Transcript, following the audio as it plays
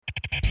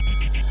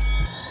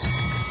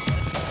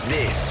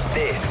This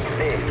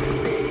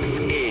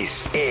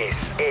is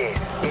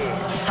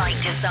Fight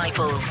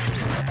Disciples.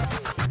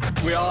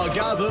 We are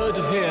gathered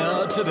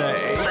here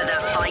today For the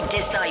Fight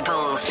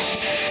Disciples.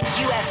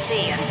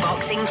 UFC and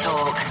boxing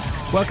talk.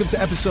 Welcome to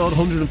episode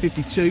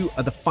 152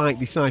 of the Fight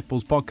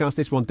Disciples podcast.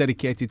 This one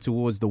dedicated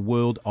towards the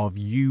world of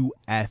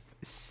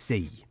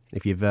UFC.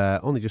 If you've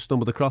only just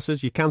stumbled across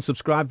us, you can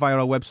subscribe via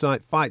our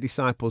website,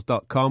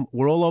 fightdisciples.com.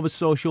 We're all over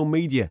social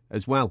media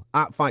as well,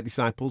 at Fight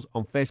Disciples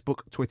on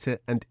Facebook, Twitter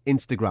and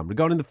Instagram.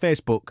 Regarding the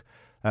Facebook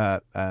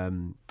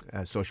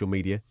social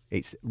media,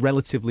 it's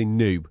relatively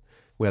new.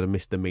 We had a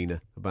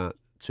misdemeanor about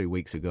 2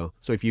 weeks ago.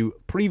 So if you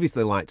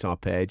previously liked our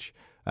page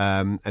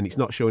and it's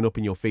not showing up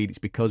in your feed, it's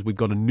because we've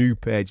got a new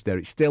page there.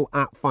 It's still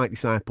at Fight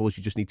Disciples.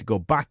 You just need to go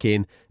back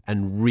in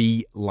and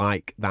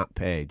re-like that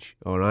page,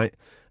 all right?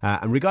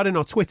 And regarding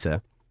our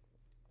Twitter,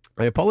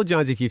 I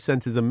apologise if you've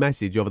sent us a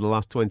message over the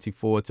last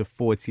 24 to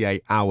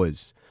 48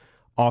 hours.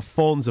 Our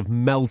phones have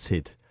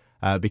melted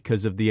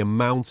because of the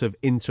amount of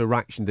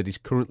interaction that is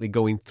currently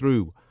going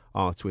through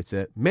our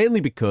Twitter,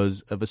 mainly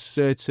because of a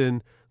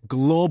certain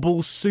global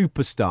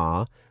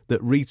superstar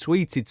that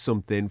retweeted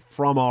something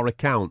from our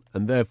account,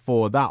 and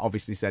therefore that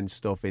obviously sends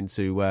stuff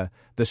into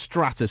the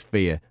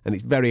stratosphere, and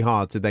it's very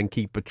hard to then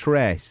keep a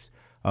trace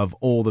of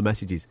all the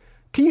messages.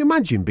 Can you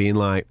imagine being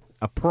like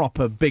a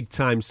proper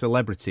big-time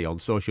celebrity on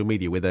social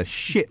media with a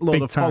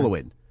shitload of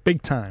following?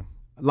 Big time.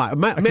 Like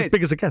as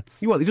big as it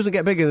gets. Well, it doesn't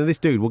get bigger than this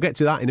dude. We'll get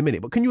to that in a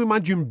minute. But can you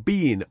imagine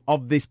being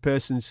of this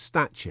person's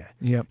stature?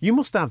 Yeah. You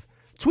must have...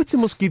 Twitter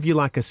must give you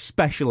like a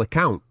special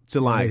account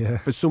to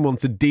for someone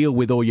to deal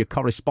with all your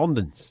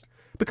correspondence.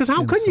 Because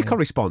how can you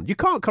correspond? You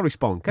can't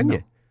correspond, can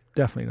you?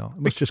 Definitely not.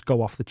 It must just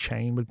go off the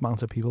chain with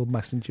amounts of people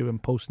messaging you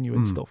and posting you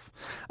and stuff.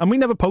 And we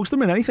never post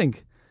them in anything.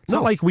 It's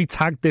not like we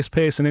tagged this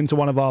person into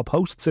one of our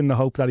posts in the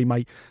hope that he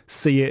might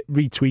see it,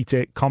 retweet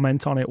it,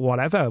 comment on it,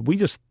 whatever. We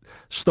just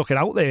stuck it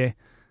out there,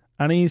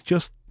 and he's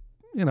just,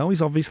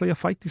 he's obviously a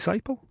Fight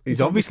Disciple.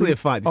 He's obviously a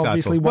Fight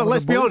Disciple. Well,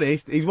 let's be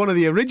honest, he's one of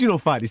the original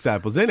Fight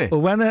Disciples, isn't he?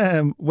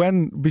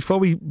 Well, before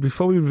we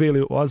reveal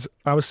who it was,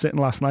 I was sitting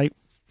last night,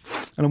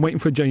 and I'm waiting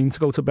for Jane to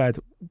go to bed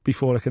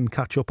before I can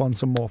catch up on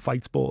some more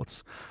fight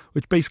sports,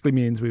 which basically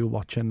means we were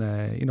watching,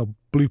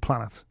 Blue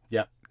Planet.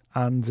 Yeah.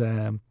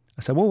 And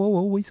I said,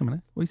 whoa, wait a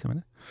minute.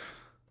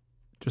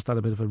 Just had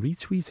a bit of a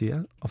retweet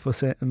here of a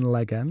certain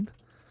leg end.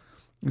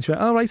 And she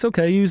went, all right,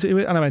 okay.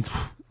 And I went,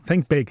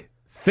 think big.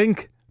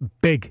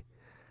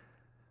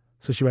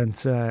 So she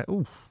went,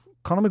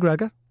 Conor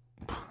McGregor,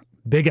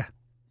 bigger.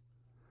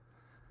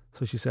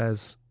 So she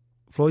says,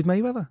 Floyd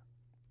Mayweather,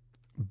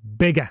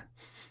 bigger. I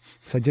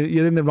said,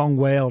 you're in the wrong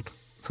world.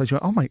 So she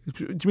went, oh my,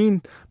 do you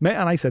mean, mate?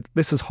 And I said,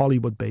 this is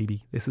Hollywood,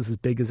 baby. This is as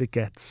big as it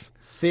gets.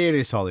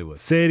 Serious Hollywood.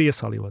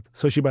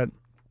 So she went,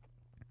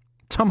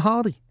 Tom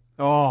Hardy.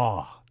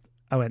 Oh.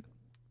 I went,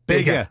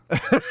 bigger.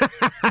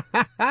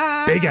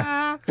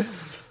 Bigger.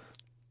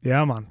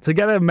 Yeah, man. To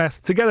get a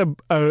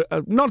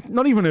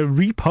not even a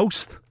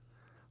repost,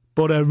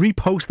 but a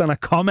repost and a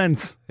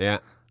comment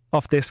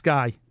off this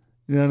guy.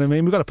 You know what I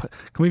mean? We got to.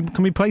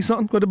 Can we play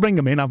something? Got to bring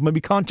him in.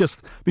 We can't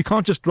just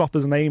drop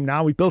his name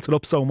now. We built it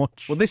up so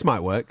much. Well, this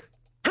might work.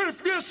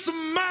 If you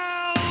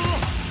smell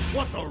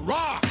what the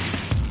Rock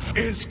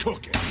is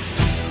cooking.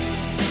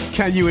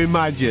 Can you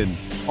imagine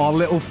our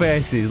little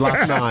faces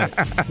last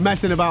night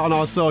messing about on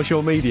our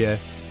social media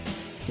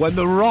when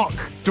The Rock,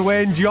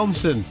 Dwayne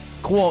Johnson,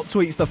 quote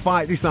tweets the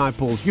Fight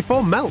Disciples? Your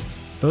phone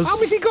melts. How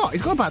many's he got?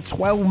 He's got about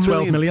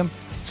 12 million.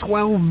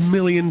 12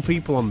 million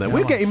people on there.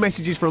 We're getting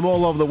messages from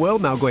all over the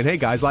world now going, hey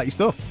guys, like your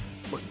stuff.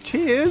 Well,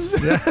 cheers.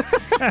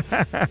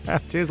 Yeah.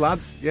 Cheers,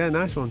 lads. Yeah,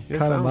 nice one. Yeah,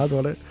 kind of mad,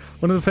 wasn't it?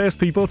 One of the first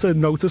people to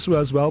notice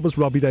as well was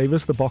Robbie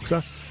Davis, the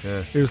boxer.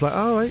 Yeah. He was like,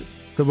 all right,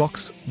 The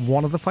Rock's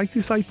one of the Fight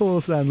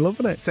Disciples then,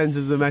 loving it. Sends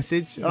us a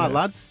message. All right,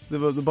 lads, the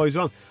boys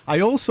are on.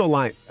 I also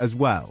like as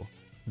well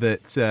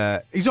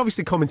that he's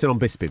obviously commenting on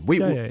Bisping.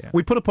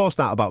 We put a post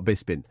out about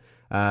Bisping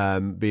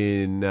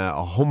being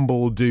a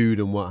humble dude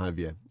and what have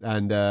you.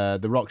 And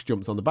The Rock's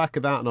jumped on the back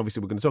of that. And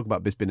obviously we're going to talk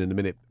about Bisping in a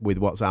minute with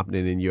what's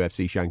happening in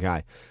UFC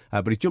Shanghai.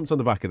 But he's jumped on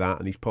the back of that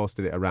and he's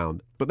posted it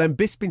around. But then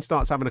Bisping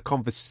starts having a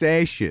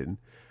conversation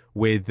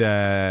with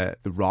The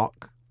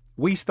Rock.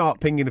 We start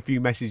pinging a few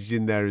messages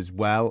in there as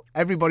well.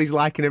 Everybody's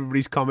liking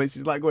everybody's comments.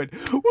 It's like going,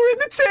 we're in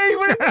the team.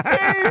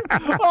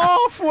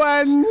 Oh,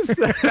 friends.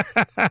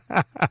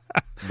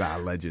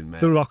 That legend,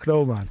 man. The Rock,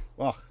 though, man.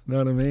 Oh, know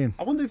what I mean?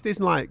 I wonder if there's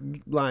like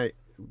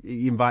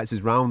he invites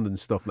us round and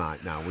stuff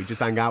like now. We just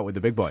hang out with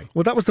the big boy.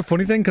 Well, that was the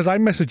funny thing, because I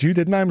messaged you,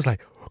 didn't I? I was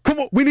like, come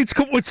on, we need to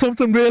come up with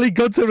something really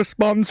good to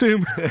respond to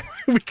him.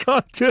 we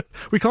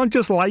can't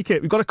just like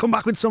it. We've got to come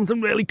back with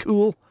something really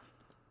cool.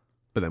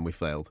 But then we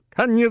failed.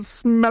 Can you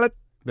smell it?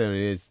 There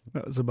he is.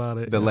 That was about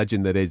it. The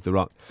legend that is The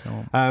Rock.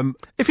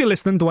 If you're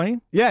listening,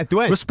 Dwayne. Yeah,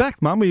 Dwayne.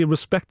 Respect, man. We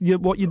respect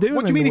what you're doing.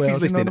 What do you mean if he's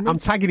listening? You know I'm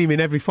tagging him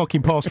in every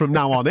fucking post from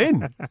now on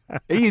in.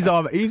 He's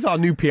our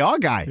new PR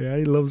guy. Yeah,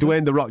 he loves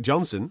Dwayne The Rock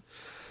Johnson.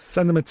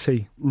 Send him a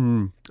tea.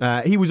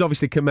 He was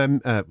obviously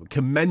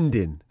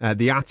commending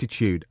the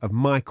attitude of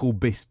Michael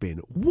Bisping.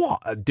 What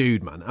a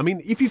dude, man. I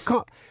mean, if you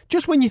can't,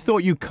 just when you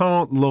thought you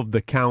can't love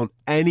the Count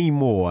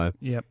anymore,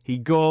 Yep. he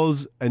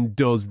goes and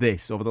does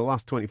this over the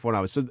last 24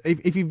 hours. So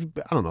if you've,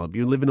 I don't know,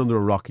 you're living under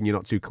a rock and you're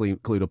not too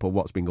clued up on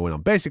what's been going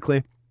on.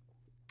 Basically,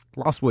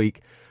 last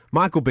week,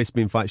 Michael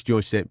Bisping fights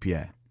George St.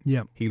 Pierre.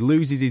 Yep. He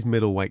loses his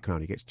middleweight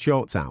crown. He gets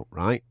choked out,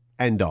 right?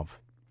 End of.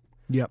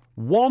 Yep.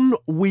 1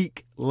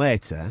 week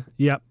later,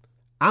 Yep.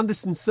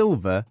 Anderson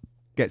Silva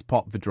gets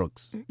popped for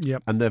drugs.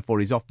 Yep. And therefore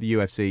he's off the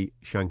UFC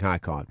Shanghai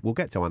card. We'll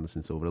get to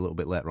Anderson Silva a little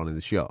bit later on in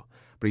the show.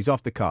 But he's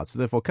off the card. So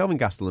therefore Kelvin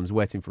Gastelum's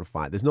waiting for a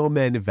fight. There's no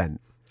main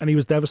event. And he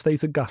was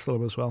devastated,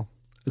 Gastelum, as well.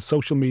 His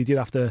social media,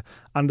 after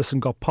Anderson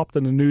got popped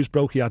and the news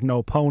broke he had no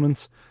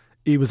opponents,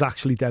 he was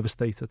actually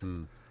devastated.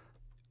 And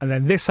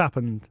then this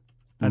happened,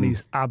 and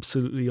he's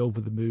absolutely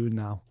over the moon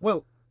now.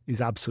 Well,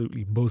 He's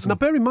absolutely buzzing. now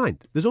bear in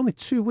mind, there's only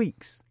 2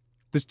 weeks.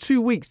 There's 2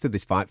 weeks to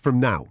this fight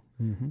from now.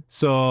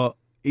 So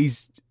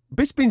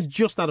Bisping's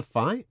just had a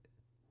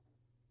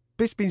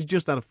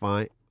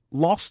fight.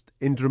 Lost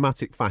in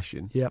dramatic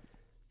fashion. Yep.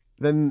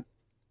 Then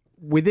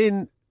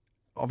within,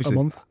 A obviously,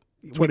 month.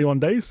 21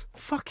 days.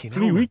 fucking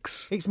 3 hell, man.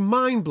 weeks. It's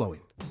mind blowing.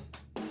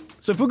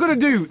 So if we're going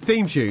to do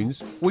theme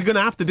tunes, we're going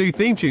to have to do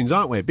theme tunes,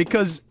 aren't we?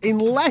 Because in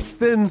less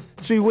than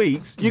 2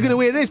 weeks, you're going to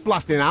hear this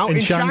blasting out in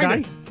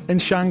Shanghai. China. In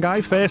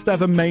Shanghai, first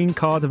ever main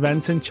card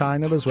event in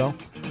China as well.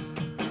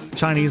 The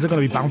Chinese are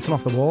going to be bouncing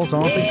off the walls,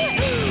 aren't they?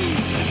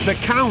 The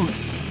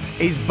Count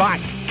is back.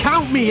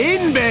 Count me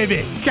in,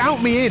 baby.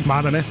 Count me in.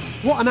 Mad, innit?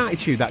 What an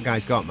attitude that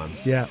guy's got, man.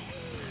 Yeah.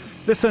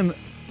 Listen,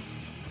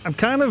 I'm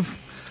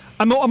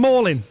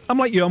all in. I'm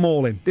like you, I'm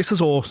all in. This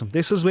is awesome.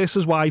 This is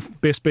why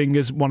Bisping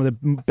is one of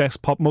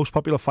the most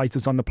popular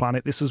fighters on the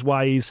planet. This is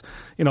why this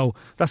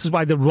is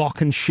why The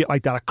Rock and shit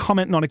like that are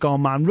commenting on it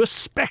going, man,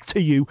 respect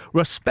to you.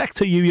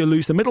 You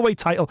lose the middleweight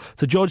title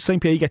to George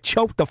St. Pierre, you get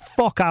choked the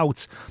fuck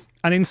out.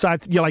 And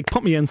inside, you're like,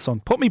 put me in,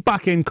 son. Put me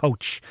back in,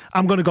 coach.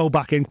 I'm going to go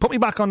back in. Put me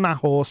back on that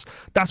horse.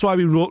 That's why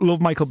we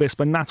love Michael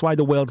Bisping. That's why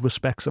the world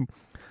respects him.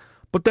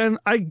 But then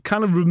I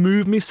kind of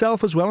remove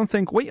myself as well and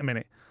think, wait a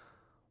minute.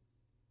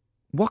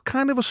 What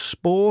kind of a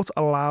sport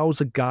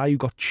allows a guy who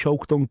got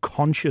choked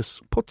unconscious,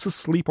 put to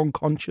sleep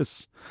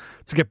unconscious,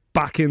 to get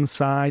back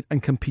inside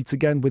and compete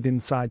again within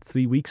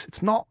 3 weeks?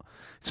 It's not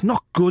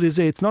good, is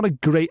it? It's not a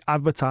great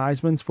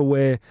advertisement for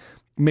where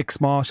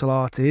mixed martial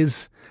art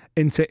is.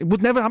 It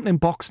would never happen in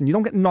boxing. You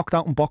don't get knocked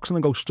out in boxing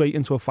and go straight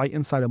into a fight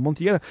inside a month.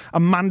 You get a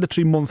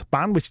mandatory month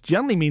ban, which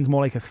generally means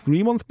more like a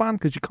 3-month ban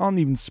because you can't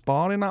even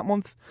spar in that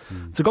month.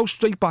 To go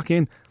straight back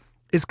in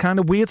is kind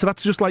of weird. So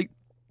that's just like,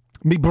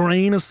 my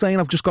brain is saying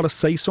I've just got to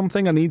say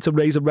something. I need to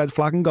raise a red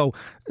flag and go,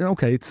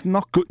 okay, it's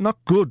not good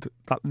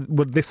that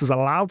this is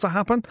allowed to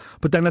happen.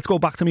 But then let's go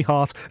back to my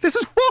heart. This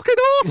is fucking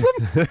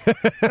awesome.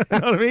 You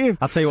know what I mean?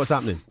 I'll tell you what's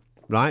happening,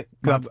 right?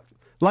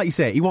 Like you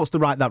say, he wants to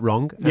right that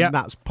wrong. And Yep.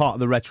 that's part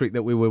of the rhetoric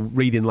that we were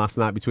reading last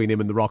night between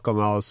him and The Rock on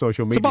our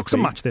social media. It's a boxing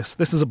feed. match,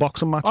 this is a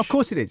boxing match. Of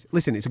course it is.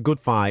 Listen, it's a good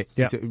fight.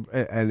 Yep.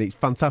 And it's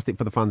fantastic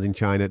for the fans in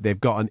China. They've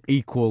got an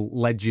equal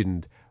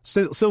legend.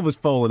 Silver's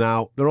fallen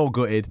out. They're all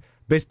gutted.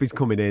 Bisping's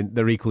coming in.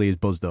 They're equally as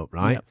buzzed up,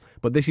 right? Yep.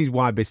 But this is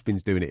why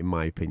Bisping's doing it, in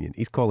my opinion.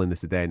 He's calling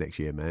this a day next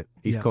year, mate.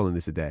 He's Yep. calling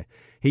this a day.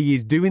 He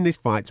is doing this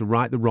fight to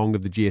right the wrong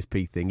of the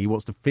GSP thing. He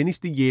wants to finish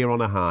the year on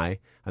a high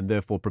and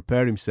therefore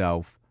prepare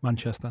himself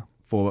Manchester.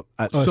 for...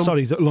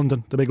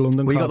 London, the big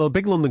London We card. got the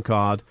big London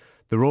card.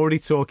 They're already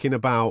talking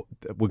about,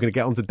 we're going to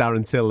get onto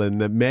Darren Till and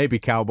maybe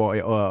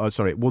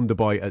Wonder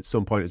Boy at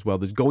some point as well.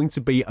 There's going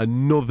to be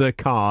another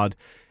card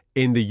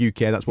in the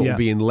UK. That's what Yeah. we're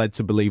being led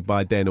to believe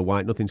by Dana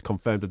White. Nothing's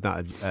confirmed of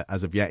that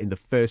as of yet in the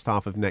first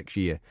half of next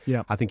year.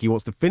 Yeah. I think he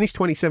wants to finish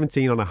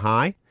 2017 on a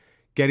high,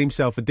 get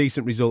himself a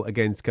decent result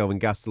against Kelvin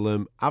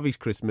Gastelum, have his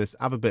Christmas,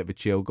 have a bit of a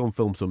chill, go and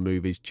film some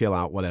movies, chill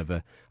out,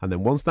 whatever. And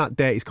then once that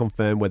date is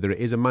confirmed, whether it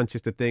is a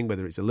Manchester thing,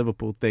 whether it's a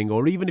Liverpool thing,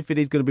 or even if it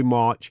is going to be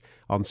March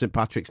on St.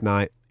 Patrick's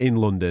night in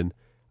London,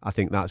 I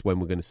think that's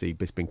when we're going to see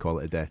Bisping call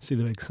it a day. See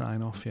the big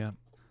sign off, yeah.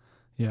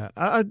 Yeah,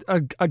 I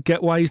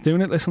get why he's doing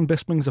it. Listen,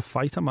 Bisping's a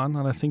fighter, man,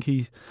 and I think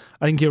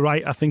you're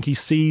right. I think he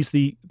sees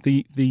the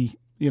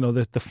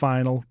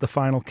final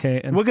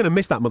curtain. We're going to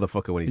miss that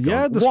motherfucker when he's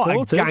Yeah, gone. the What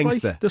sport a is,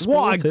 gangster. like, the sport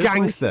What a is, like,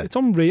 gangster. it's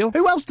unreal.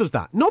 Who else does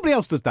that? Nobody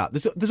else does that.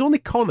 There's only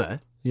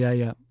Conor.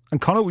 Yeah.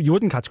 And Conor, you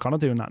wouldn't catch Conor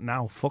doing that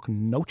now.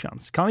 Fucking no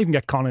chance. You can't even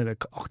get Conor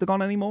to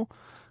Octagon anymore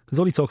because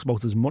all he talks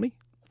about is money.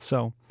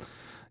 So,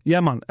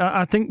 yeah, man.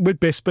 I think with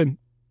Bisping,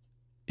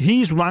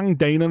 he's rang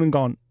Dana and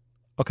gone,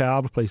 okay,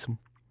 I'll replace him.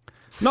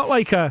 Not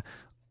like how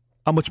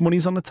much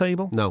money's on the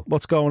table. No.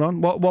 What's going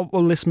on? What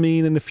will this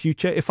mean in the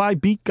future? If I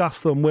beat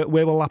Gastelum,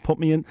 where will that put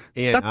me in?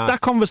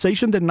 That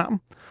conversation didn't happen.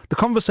 The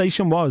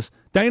conversation was,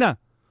 Dana,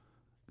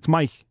 it's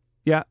Mike.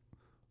 Yeah.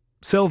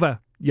 Silver.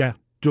 Yeah.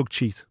 Drug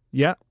cheat.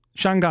 Yeah.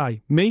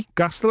 Shanghai. Me.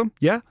 Gastelum.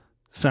 Yeah.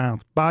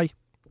 Sound. Bye.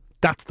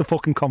 That's the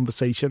fucking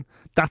conversation.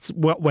 That's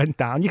what went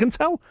down. You can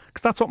tell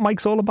because that's what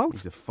Mike's all about.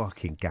 He's a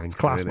fucking gangster,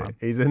 class, isn't man.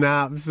 he? He's an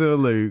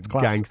absolute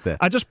Class. gangster.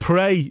 I just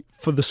pray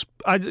for the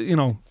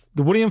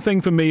worrying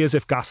thing for me is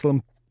if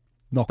Gastelum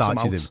knocks him out.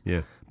 Starches him,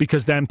 yeah.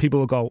 Because then people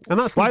will go, And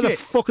that's why the legit.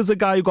 fuck is a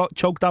guy who got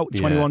choked out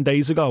 21 Yeah.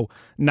 days ago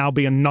now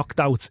being knocked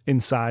out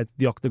inside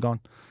the octagon?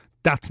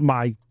 That's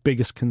my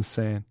biggest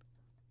concern.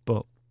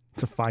 But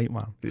it's a fight,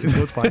 man. It's a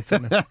good fight,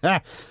 isn't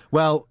it?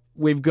 Well,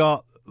 we've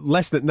got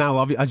less than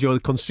now, as you're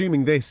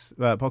consuming this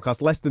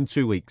podcast, less than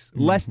 2 weeks.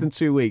 Less than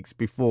 2 weeks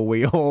before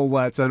we all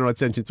turn our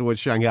attention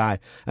towards Shanghai.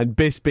 And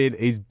Bisping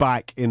is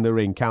back in the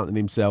ring, counting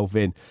himself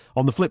in.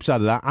 On the flip side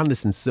of that,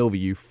 Anderson Silva,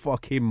 you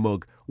fucking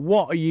mug.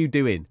 What are you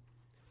doing?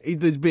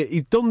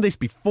 He's done this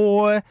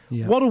before.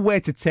 Yeah. What a way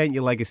to taint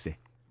your legacy.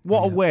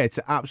 What a way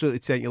to absolutely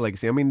taint your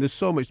legacy. I mean, there's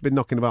so much been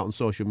knocking about on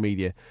social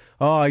media.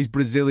 Oh, he's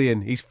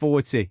Brazilian. He's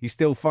 40. He's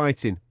still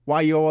fighting. Why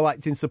are you all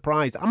acting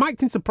surprised? I'm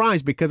acting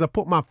surprised because I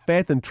put my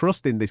faith and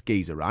trust in this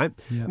geezer, right?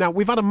 Yeah. Now,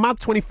 we've had a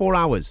mad 24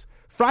 hours.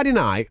 Friday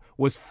night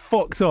was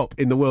fucked up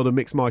in the world of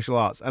mixed martial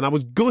arts, and I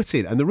was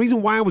gutted. And the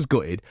reason why I was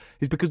gutted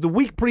is because the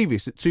week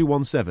previous at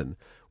 217,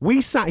 we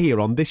sat here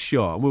on this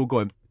show and we were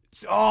going,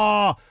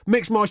 oh,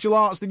 mixed martial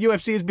arts, the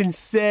UFC has been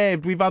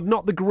saved. We've had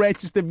not the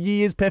greatest of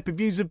years.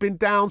 Pay-per-views have been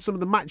down. Some of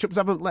the matchups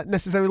haven't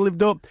necessarily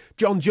lived up.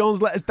 John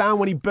Jones let us down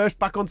when he burst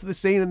back onto the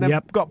scene and then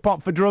got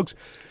popped for drugs.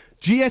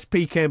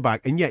 GSP came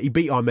back, and he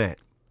beat our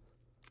mate.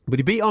 But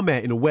he beat our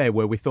mate in a way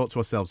where we thought to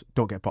ourselves,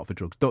 don't get popped for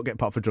drugs, don't get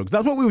popped for drugs.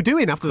 That's what we were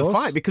doing after the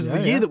fight because of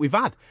the year that we've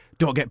had.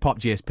 Don't get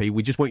popped, GSP.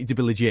 We just want you to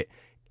be legit.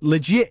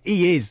 Legit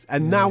he is,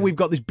 and now we've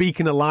got this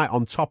beacon of light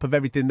on top of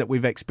everything that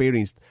we've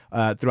experienced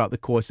throughout the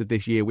course of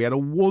this year. We had a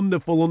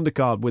wonderful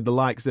undercard with the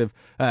likes of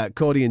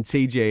Cody and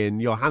TJ and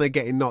Johanna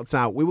getting knocked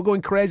out. We were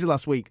going crazy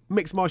last week.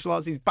 Mixed martial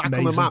arts is back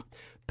on the map.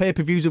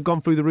 Pay-per-views have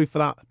gone through the roof for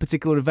that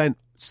particular event.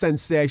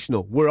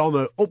 Sensational. We're on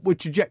an upward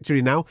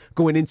trajectory now,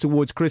 going in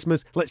towards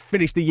Christmas. Let's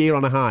finish the year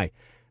on a high.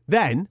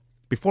 Then,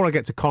 before I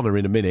get to Conor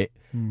in a minute,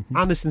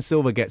 Anderson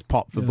Silva gets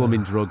popped for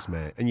blooming drugs,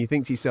 mate. And you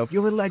think to yourself,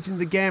 you're a legend of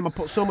the game. I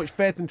put so much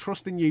faith and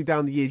trust in you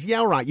down the years. Yeah,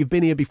 all right, you've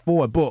been here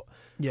before, but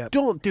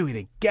don't do it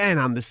again,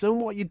 Anderson.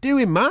 What are you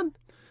doing, man?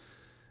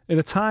 In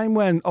a time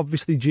when,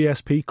 obviously,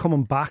 GSP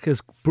coming back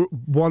has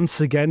once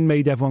again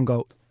made everyone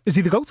go, is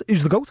he the GOAT? Is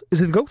he the GOAT? Is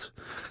he the GOAT?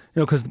 You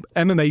know, because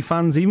MMA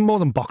fans, even more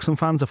than boxing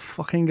fans, are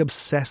fucking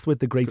obsessed with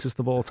the greatest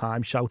of all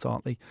time shout,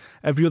 aren't they?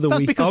 Every other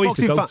week, because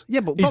he's the GOAT.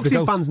 but He's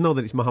boxing fans know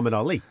that it's Muhammad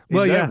Ali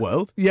in their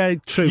world. Yeah,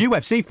 true.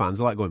 UFC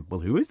fans are like going, well,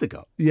 who is the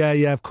GOAT? Yeah,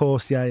 of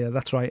course. Yeah,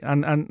 that's right.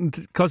 And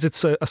because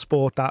it's a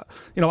sport that,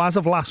 you know, as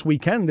of last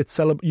weekend,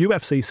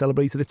 UFC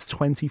celebrated its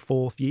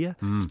 24th year.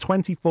 It's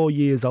 24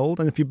 years old.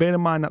 And if you bear in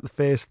mind that the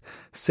first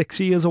 6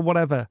 years or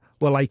whatever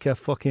were like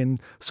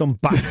some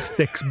bat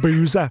sticks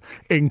boozer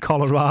in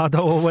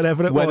Colorado or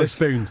whatever it was.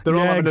 Weatherspoons. They're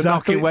all having a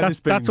knock at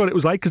Weatherspoons. That's what it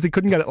was like because they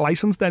couldn't get it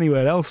licensed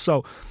anywhere else.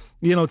 So,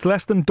 you know, it's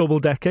less than double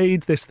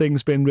decades. This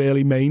thing's been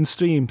really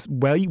mainstream,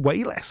 way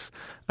less.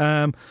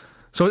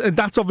 So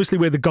that's obviously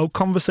where the GOAT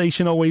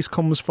conversation always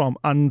comes from.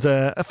 And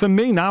for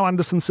me now,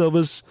 Anderson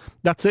Silva's,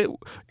 that's it.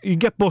 You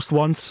get bust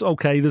once,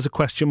 okay, there's a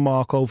question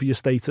mark over your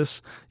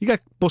status. You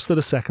get busted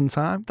a second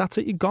time, that's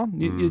it, you're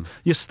gone.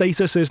 Your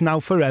status is now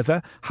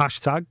forever,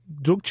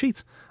 #drug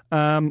cheat.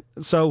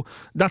 So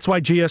that's why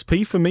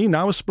GSP for me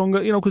now has sprung,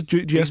 you know, because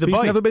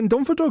GSP's never been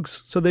done for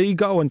drugs. So there you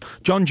go. And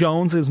John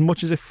Jones, as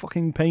much as it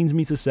fucking pains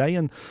me to say,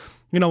 and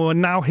you know, we're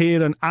now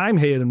hearing, I'm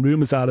hearing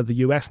rumours out of the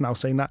US now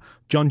saying that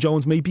John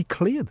Jones may be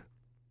cleared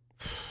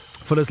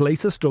for his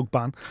latest drug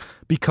ban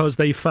because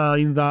they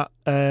find that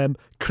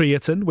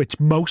creatine, which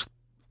most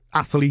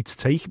athletes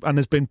take and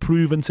has been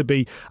proven to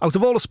be, out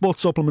of all the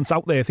sports supplements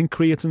out there, I think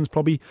creatine's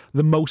probably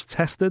the most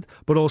tested,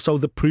 but also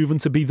proven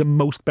to be the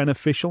most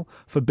beneficial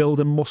for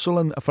building muscle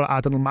and for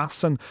adding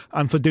mass and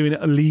for doing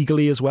it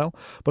illegally as well.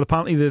 But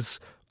apparently there's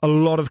a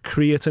lot of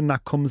creatine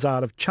that comes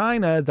out of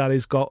China that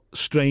has got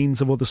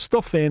strains of other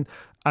stuff in,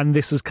 and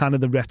this is kind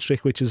of the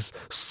rhetoric which is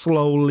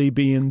slowly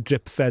being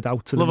drip-fed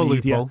out to the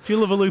media. Loophole. Do you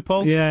love a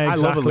loophole? Yeah,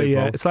 exactly. I love a loophole.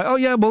 Yeah. It's like, oh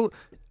yeah, well,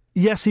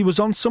 yes, he was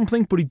on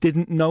something, but he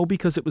didn't know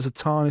because it was a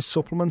tarnished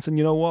supplement, and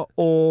you know what?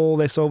 All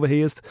this over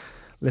here is...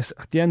 Listen,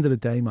 at the end of the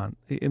day, man,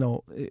 you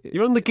know...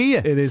 You're on the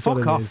gear. It is Fuck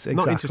what it off. is.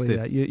 Not Exactly,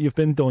 interested. yeah. You've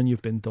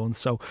been done.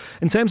 So,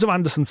 in terms of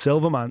Anderson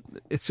Silva, man,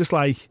 it's just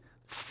like,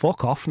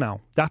 fuck off now.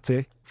 That's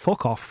it.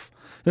 Fuck off.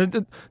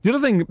 The other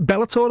thing,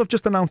 Bellator have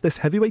just announced this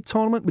heavyweight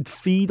tournament with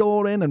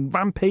Fedor in and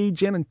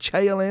Rampage in and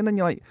Chael in, and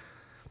you're like,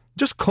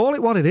 just call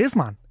it what it is,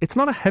 man. It's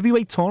not a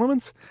heavyweight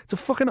tournament. It's a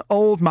fucking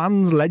old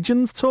man's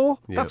legends tour.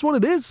 Yep. That's what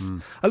it is.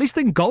 At least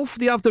in golf,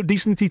 they have the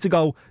decency to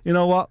go, you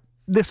know what?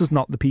 This is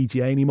not the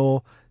PGA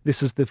anymore.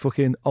 This is the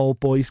fucking old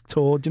boys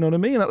tour. Do you know what I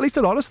mean? At least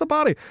they're honest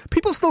about it.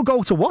 People still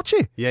go to watch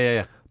it.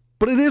 Yeah.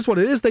 But it is what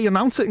it is. They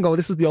announce it and go,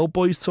 this is the old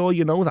boys tour,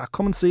 you know that.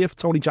 Come and see if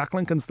Tony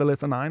Jacklin can still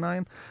hit a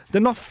 9-iron.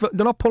 They're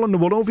not pulling the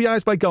wool over your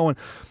eyes by going,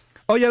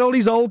 oh yeah, all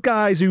these old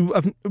guys who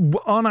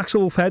aren't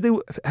actual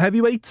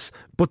heavyweights,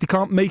 but they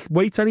can't make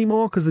weight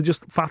anymore because they're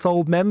just fat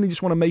old men and they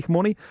just want to make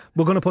money.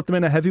 We're going to put them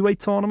in a heavyweight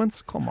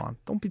tournament. Come on,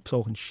 don't be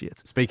talking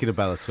shit. Speaking of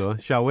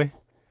Bellator, shall we?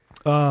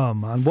 Oh,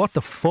 man. What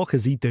the fuck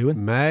is he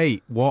doing?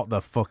 Mate, what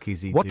the fuck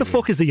is he doing? What the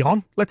fuck is he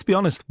on? Let's be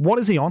honest. What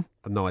is he on?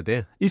 I have no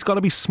idea. He's got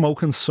to be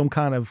smoking some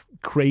kind of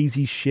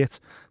crazy shit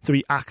to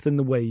be acting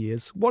the way he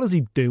is. What is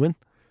he doing?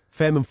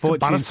 Fame and fortune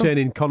embarrassing.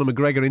 turning Conor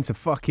McGregor into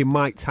fucking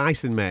Mike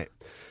Tyson, mate.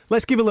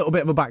 Let's give a little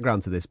bit of a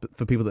background to this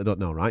for people that don't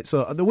know, right?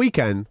 So at the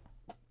weekend,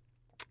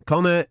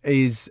 Conor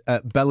is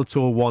at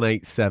Bellator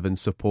 187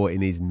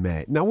 supporting his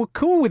mate. Now, we're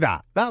cool with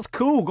that. That's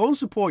cool. Go and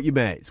support your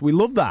mates. We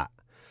love that.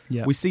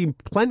 Yeah. We see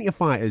plenty of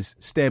fighters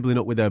stabling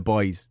up with their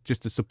boys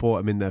just to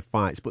support them in their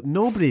fights, but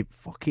nobody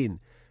fucking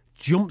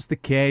jumps the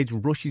cage,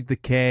 rushes the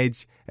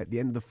cage at the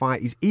end of the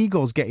fight. His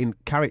ego's getting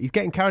carried. He's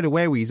getting carried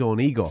away with his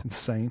own ego. It's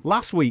insane.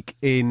 Last week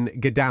in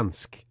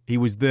Gdansk, he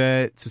was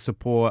there to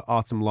support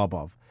Artem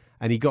Lobov,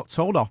 and he got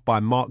told off by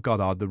Mark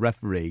Goddard, the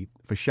referee,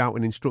 for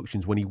shouting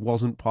instructions when he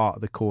wasn't part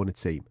of the corner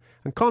team.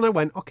 And Conor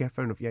went, okay,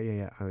 fair enough.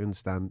 Yeah, I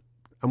understand.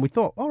 And we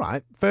thought, all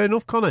right, fair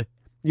enough, Conor.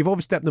 You've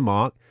overstepped the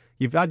mark.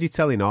 You've had your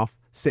telling off.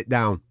 Sit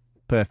down.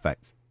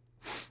 Perfect.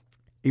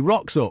 He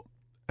rocks up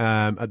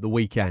at the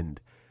weekend.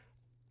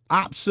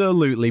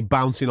 Absolutely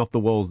bouncing off the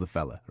walls, the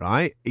fella,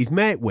 right? His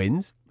mate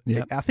wins.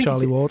 Yeah, I think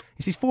Charlie Ward.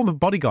 It's his form of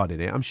bodyguard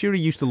in it. I'm sure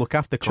he used to look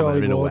after Conor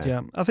Charlie in Ward, a way.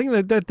 yeah. I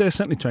think they're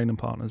certainly training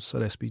partners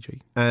at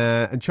SBG.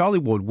 And Charlie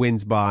Wood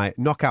wins by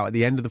knockout at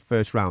the end of the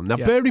first round. Now,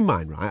 bear in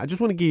mind, right, I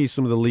just want to give you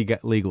some of the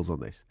legals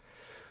on this.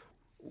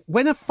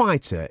 When a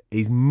fighter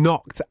is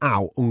knocked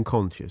out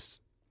unconscious,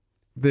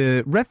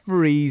 the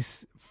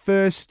referee's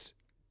first,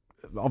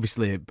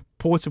 obviously,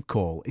 port of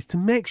call is to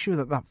make sure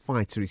that that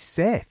fighter is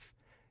safe.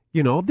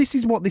 You know, this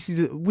is.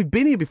 We've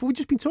been here before. We've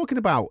just been talking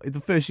about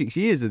the first 6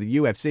 years of the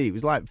UFC. It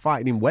was like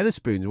fighting in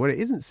Wetherspoons where it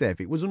isn't safe.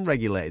 It was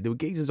unregulated. There were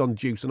geezers on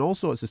juice and all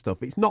sorts of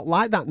stuff. It's not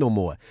like that no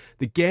more.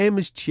 The game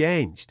has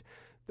changed.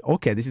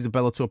 Okay, this is a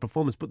Bellator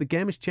performance, but the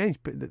game has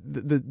changed.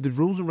 The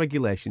rules and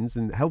regulations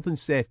and health and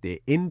safety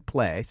in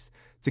place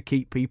to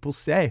keep people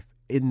safe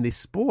in this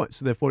sport.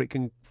 So therefore it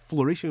can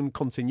flourish and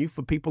continue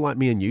for people like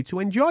me and you to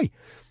enjoy.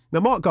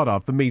 Now, Mark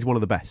Goddard, for me, is one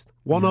of the best.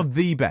 One of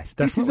the best.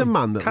 Definitely. This is a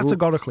man that...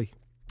 Categorically.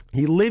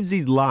 He lives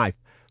his life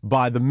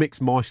by the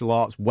mixed martial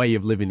arts way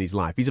of living his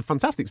life. He's a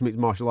fantastic mixed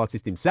martial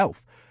artist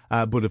himself,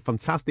 but a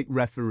fantastic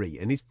referee.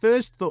 And his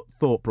first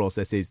thought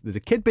process is, there's a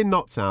kid been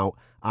knocked out,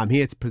 I'm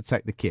here to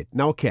protect the kid.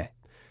 Now, okay,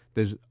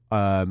 there's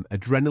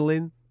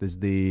adrenaline, there's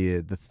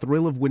the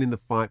thrill of winning the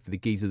fight for the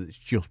geezer that's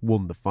just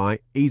won the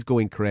fight. He's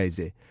going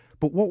crazy.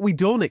 But what we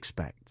don't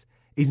expect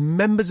is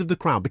members of the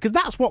crowd, because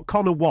that's what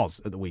Conor was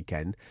at the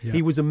weekend. Yeah.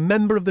 He was a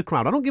member of the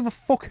crowd. I don't give a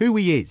fuck who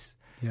he is.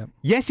 Yeah.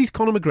 Yes, he's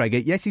Conor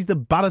McGregor. Yes, he's the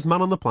baddest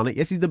man on the planet.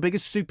 Yes, he's the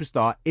biggest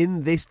superstar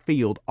in this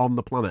field on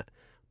the planet.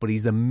 But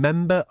he's a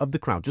member of the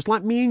crowd, just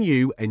like me and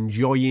you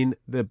enjoying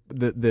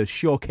the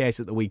showcase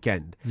at the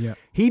weekend. Yeah.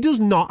 He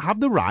does not have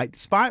the right,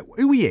 despite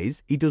who he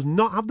is, he does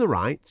not have the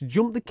right to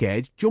jump the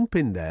cage, jump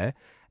in there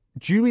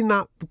during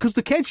that, because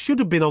the cage should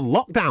have been on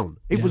lockdown.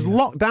 It was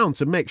locked down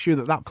to make sure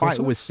that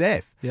fighter was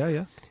safe.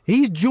 Yeah.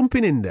 He's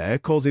jumping in there,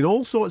 causing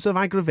all sorts of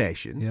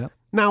aggravation. Yeah.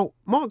 Now,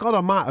 Mark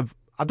Goddard might have,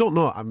 I don't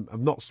know, I've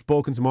not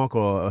spoken to Mark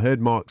or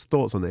heard Mark's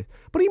thoughts on this,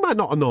 but he might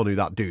not have known who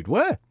that dude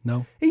were.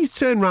 No. He's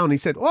turned around and he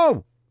said,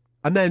 oh,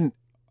 and then,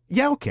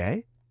 yeah,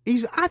 okay.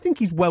 I think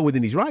he's well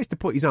within his rights to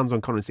put his hands on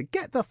Conor and say,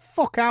 get the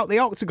fuck out the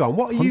octagon.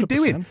 What are you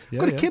doing? Yeah,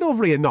 Got a kid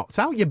over here knocked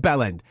out, you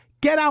bellend.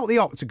 Get out the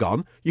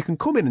octagon. You can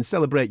come in and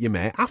celebrate your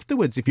mate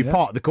afterwards if you're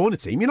part of the corner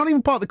team. You're not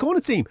even part of the corner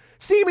team.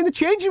 See him in the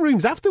changing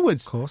rooms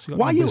afterwards. Of course,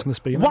 why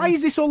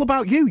is this all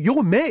about you?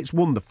 Your mate's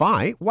won the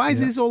fight. Why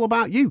is this all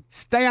about you?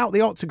 Stay out the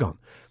octagon.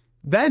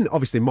 Then,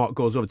 obviously, Mark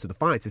goes over to the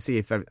fight to see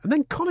if... And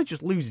then Conor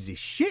just loses his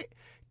shit,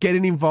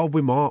 getting involved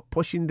with Mark,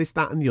 pushing this,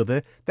 that and the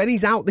other. Then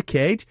he's out the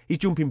cage. He's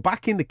jumping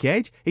back in the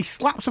cage. He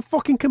slaps a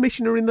fucking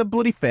commissioner in the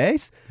bloody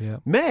face. Yeah.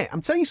 Mate, I'm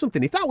telling you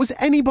something. If that was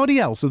anybody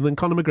else other than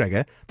Conor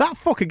McGregor, that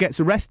fucker gets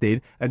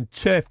arrested and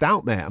turfed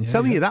out, mate. I'm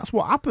telling you, that's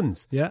what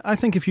happens. Yeah, I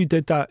think if you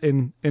did that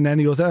in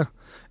any other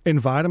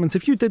environment,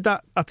 if you did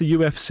that at the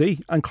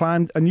UFC and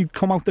climbed, and you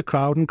come out the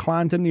crowd and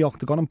climbed in the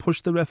octagon and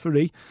pushed the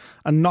referee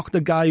and knocked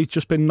the guy who's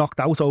just been knocked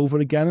out over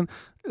again, and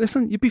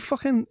listen, you'd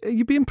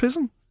be in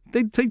prison.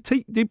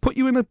 They'd put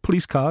you in a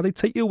police car, they'd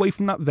take you away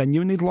from that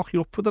venue and they'd lock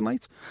you up for the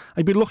night.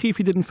 I'd be lucky if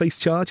he didn't face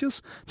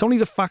charges. It's only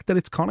the fact that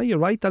it's Conor, you're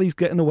right, that he's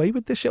getting away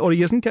with this shit, or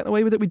he isn't getting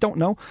away with it, we don't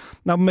know.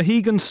 Now,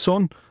 Mohegan's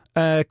son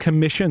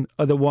commission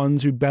are the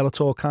ones who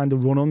Bellator kind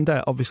of run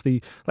under.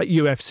 Obviously, like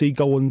UFC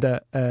go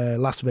under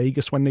Las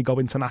Vegas when they go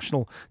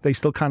international. They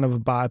still kind of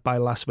abide by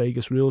Las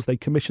Vegas rules. They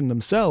commission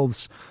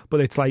themselves,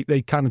 but it's like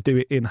they kind of do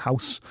it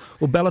in-house.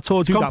 Well,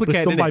 Bellator do that, but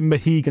it's done by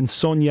Mohegan's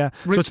son, yeah.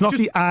 So it's not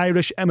the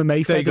Irish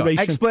MMA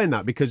Federation. Explain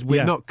that, because we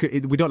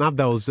don't have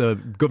those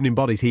governing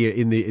bodies here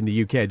in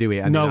the UK, do we?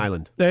 And in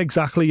Ireland.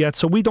 Exactly, yeah.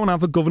 So we don't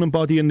have a governing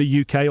body in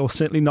the UK, or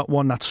certainly not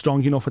one that's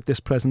strong enough at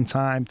this present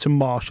time to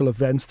marshal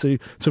events, to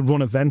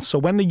run events. So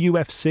when the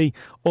UFC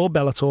or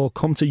Bellator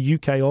come to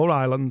UK or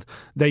Ireland,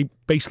 they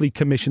basically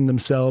commission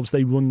themselves,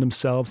 they run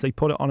themselves, they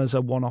put it on as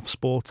a one-off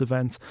sports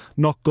event,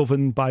 not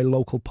governed by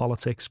local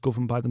politics,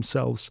 governed by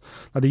themselves.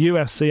 Now, the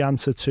UFC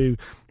answer to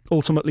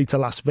ultimately to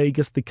Las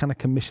Vegas. They kind of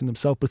commission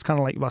themselves, but it's kind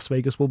of like Las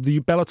Vegas. Well,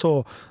 the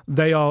Bellator,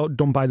 they are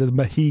done by the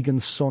Mohegan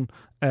Sun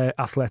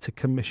Athletic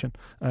Commission,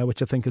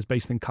 which I think is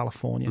based in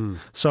California.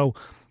 So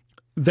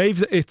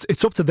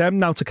it's up to them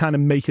now to kind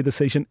of make a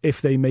decision.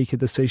 If they make a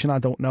decision, I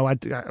don't know.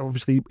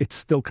 Obviously, it's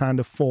still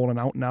kind of falling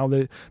out now.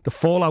 The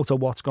fallout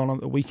of what's gone on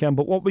at the weekend.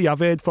 But what we have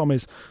heard from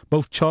is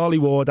both Charlie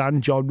Ward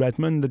and John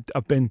Redmond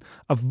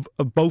have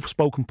both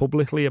spoken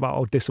publicly about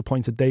how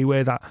disappointed they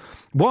were. That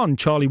one,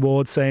 Charlie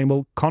Ward saying,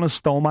 "Well, Conor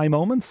stole my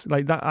moments.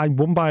 Like that, I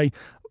won by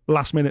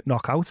last minute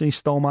knockout and he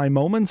stole my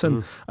moments."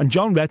 And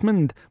John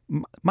Redmond,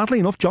 madly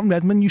enough, John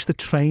Redmond used to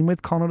train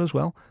with Conor as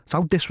well. So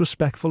how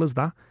disrespectful is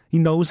that? He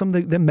knows them,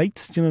 they're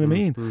mates, do you know what I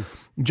mean?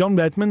 John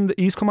Redmond,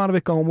 he's come out of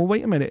it going, well,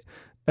 wait a minute,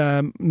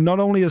 not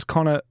only has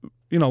Conor,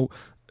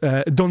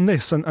 done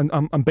this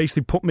and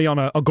basically put me on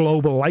a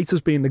global light as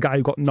being the guy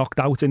who got knocked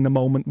out in the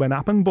moment when it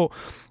happened, but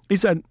he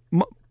said,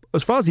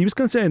 as far as he was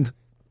concerned,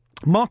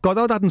 Mark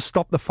Goddard hadn't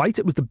stopped the fight.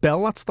 It was the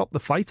bell that stopped the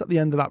fight at the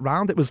end of that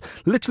round. It was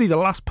literally the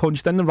last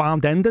punch, then the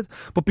round ended.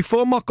 But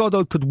before Mark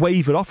Goddard could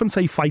wave it off and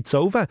say fight's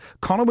over,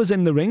 Conor was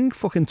in the ring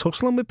fucking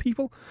tussling with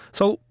people.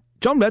 So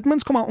John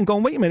Redmond's come out and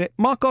gone, wait a minute,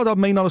 Mark Goddard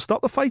may not have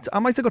stopped the fight. I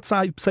might have got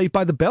saved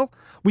by the bell.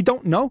 We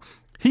don't know.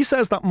 He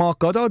says that Mark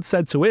Goddard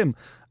said to him,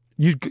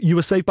 you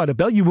were saved by the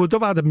bell. You would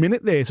have had a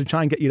minute there to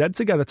try and get your head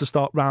together to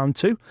start round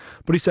 2.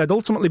 But he said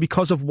ultimately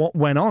because of what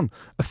went on,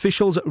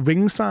 officials at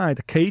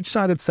ringside, cage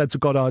side had said to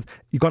Goddard,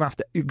 you're going to have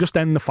to just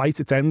end the fight.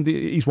 It's end.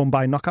 He's won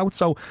by knockout.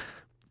 So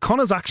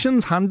Conor's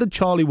actions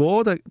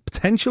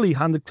potentially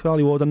handed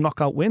Charlie Ward a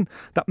knockout win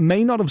that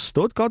may not have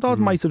stood. Goddard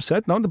might have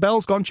said, no, the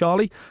bell's gone,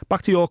 Charlie.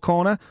 Back to your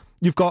corner.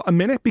 You've got a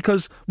minute,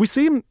 because we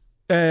see him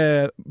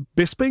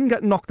Bisping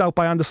get knocked out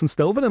by Anderson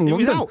Silva in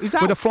London with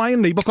a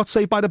flying knee, but got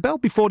saved by the bell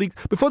before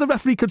the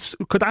referee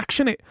could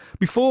action it.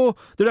 Before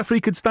the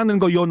referee could stand and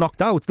go, you're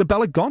knocked out, the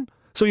bell had gone.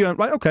 So you went,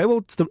 right, okay,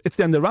 well, it's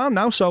the end of the round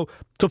now, so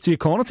it's up to your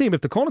corner team.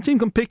 If the corner team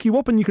can pick you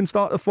up and you can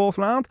start the 4th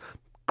round,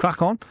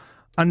 crack on.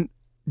 And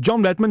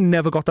John Redmond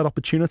never got that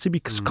opportunity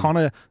because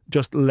Conor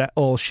just let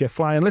all shit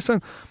fly. And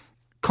listen,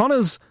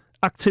 Conor's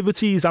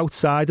activities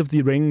outside of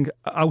the ring,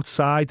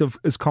 outside of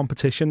his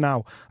competition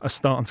now, are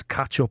starting to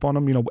catch up on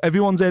him.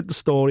 Everyone's heard the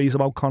stories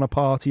about Conor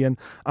partying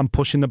and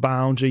pushing the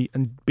boundary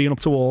and being up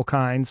to all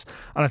kinds.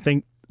 And I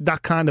think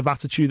that kind of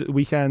attitude at the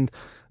weekend,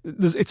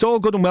 it's all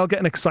good and well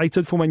getting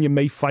excited for when your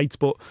mate fights,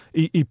 but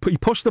he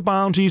pushed the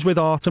boundaries with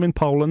Artem in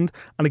Poland.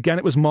 And again,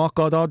 it was Mark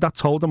Goddard that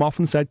told him off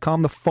and said,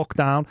 calm the fuck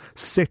down,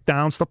 sit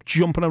down, stop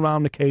jumping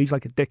around the cage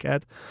like a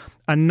dickhead.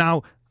 And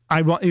now,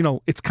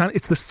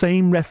 it's the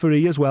same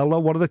referee as well, though.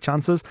 What are the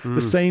chances?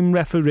 The same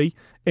referee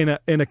in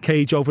a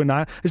cage over in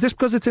Ireland. Is this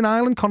because it's in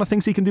Ireland? Conor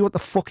thinks he can do what the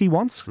fuck he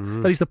wants?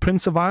 That he's the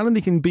Prince of Ireland?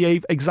 He can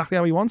behave exactly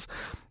how he wants?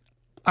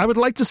 I would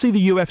like to see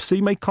the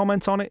UFC make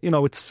comment on it.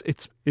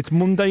 It's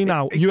Monday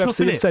now. It's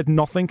UFC have said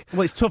nothing.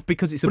 Well, it's tough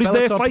because it's a Bellator.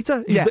 He's their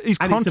fighter. He's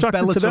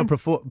contracted it's a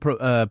to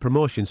them.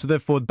 promotion. So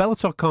therefore,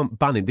 Bellator can't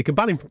ban him. They can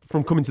ban him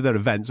from coming to their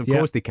events. Of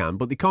course they can.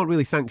 But they can't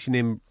really sanction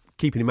him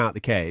keeping him out of the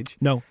cage.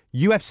 No.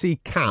 UFC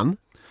can.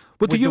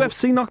 Would the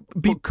UFC not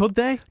be could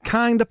they?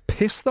 Kind of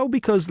pissed, though,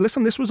 because,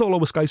 listen, this was all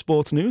over Sky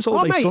Sports News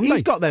all day Sunday.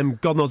 He's got them,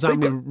 God knows how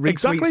many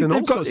retweets and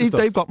all sorts of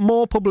stuff. They've got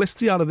more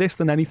publicity out of this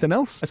than anything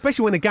else.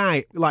 Especially when a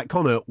guy like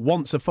Conor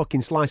wants a fucking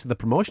slice of the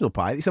promotional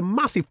pie. It's a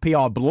massive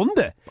PR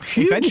blunder.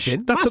 Huge. If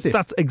anything, massive.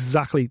 That's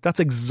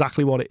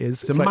exactly what it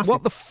is. It's like, massive.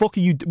 what the fuck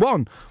are you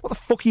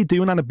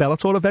doing at a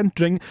Bellator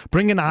event?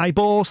 Bringing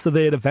eyeballs to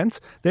their event.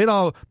 They're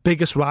our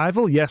biggest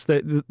rival. Yes,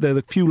 they're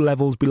a few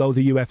levels below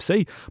the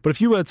UFC. But if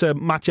you were to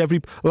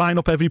line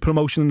up every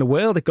promotion in the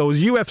world, it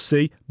goes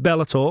UFC,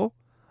 Bellator,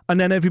 and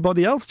then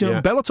everybody else.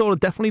 Bellator are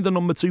definitely the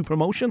number 2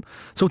 promotion.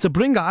 So to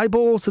bring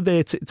eyeballs to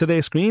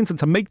their screens and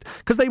to make,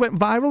 because they went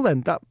viral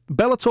then. That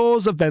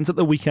Bellator's event at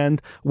the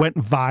weekend went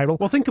viral.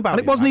 Well, think about it.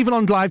 And it wasn't even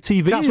on live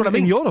TV. That's what I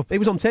mean. In Europe. It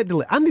was on tape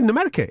delay. And in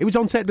America. It was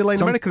on tape delay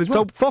in America as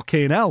well. So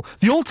fucking hell.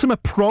 The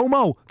ultimate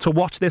promo to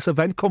watch this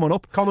event coming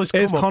up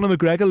is Conor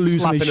McGregor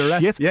losing his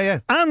shit.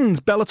 Yeah.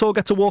 And Bellator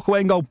get to walk away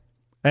and go,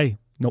 hey,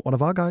 not one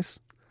of our guys.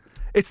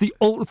 It's the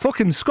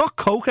fucking Scott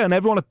Coker and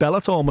everyone at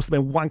Bellator must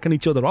have been wanking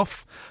each other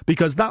off,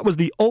 because that was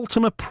the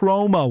ultimate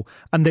promo,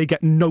 and they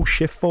get no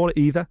shift for it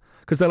either,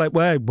 because they're like,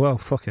 well,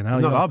 fucking hell,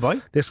 he's not our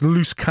boy. This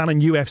loose cannon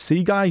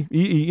UFC guy,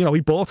 he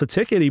bought a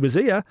ticket, he was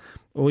here,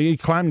 he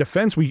climbed the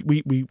fence, we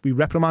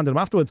reprimanded him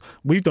afterwards.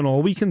 We've done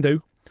all we can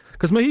do,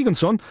 because Mohegan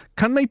Sun,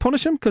 can they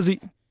punish him? Because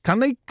Can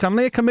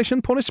they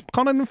commission punish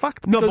Conor, in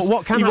fact? No, but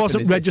what can he happen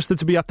wasn't is registered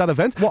to be at that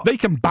event. They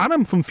can ban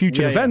him from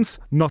future events.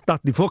 Not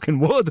that they fucking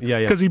would,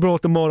 because he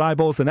brought them more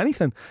eyeballs than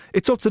anything.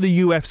 It's up to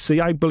the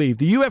UFC, I believe.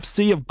 The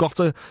UFC have got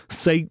to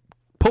say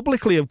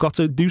publicly, have got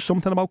to do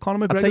something about Conor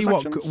McGregor's actions.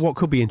 I'll tell you what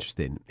could be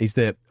interesting is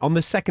that on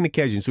the second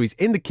occasion, so he's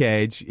in the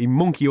cage, he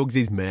monkey hugs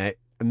his mate,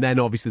 and then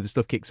obviously the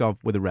stuff kicks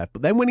off with the ref.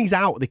 But then when he's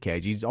out of the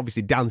cage, he's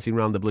obviously dancing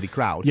around the bloody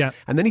crowd. Yeah.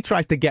 And then he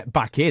tries to get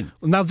back in.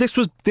 Now this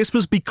was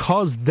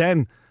because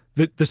then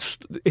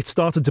it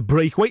started to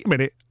break. Wait a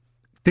minute.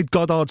 Did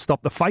Goddard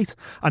stop the fight?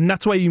 And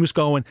that's why he was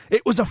going,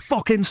 it was a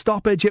fucking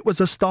stoppage. It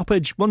was a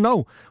stoppage. Well,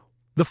 no.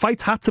 The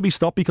fight had to be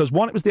stopped because,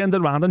 one, it was the end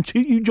of the round, and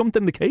two, you jumped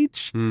in the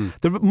cage.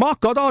 Mark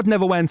Goddard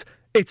never went,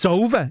 it's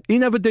over. He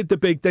never did the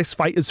big, this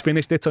fight is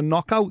finished, it's a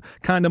knockout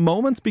kind of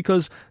moment,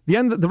 because the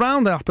end of the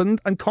round happened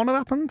and Conor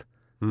happened.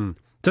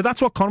 So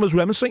that's what Conor was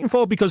remonstrating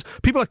for, because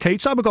people at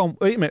cage side were going,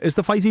 wait a minute, is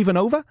the fight even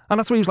over? And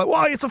that's why he was like,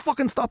 why, it's a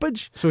fucking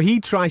stoppage. So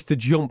he tries to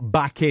jump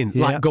back in,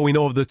 like going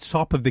over the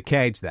top of the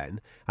cage then,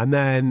 and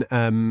then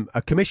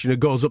a commissioner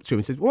goes up to him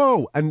and says,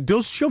 whoa, and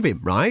does shove him,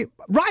 right?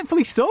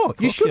 Rightfully so.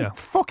 You shouldn't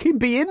fucking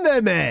be in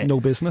there, mate. No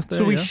business there.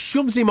 So he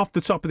shoves him off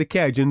the top of the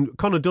cage, and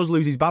Conor does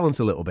lose his balance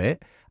a little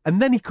bit, and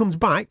then he comes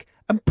back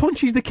and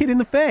punches the kid in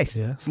the face.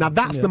 Now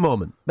that's the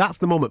moment. That's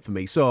the moment for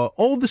me. So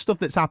all the stuff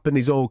that's happened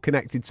is all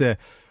connected to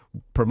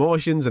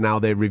promotions and how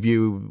they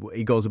review what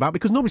he goes about,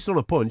 because nobody's thrown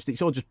a punch.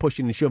 It's all just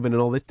pushing and shoving and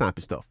all this type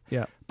of stuff.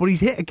 Yeah. But he's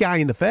hit a guy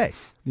in the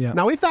face. Yeah.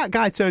 Now, if that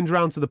guy turns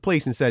around to the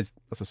police and says,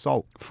 that's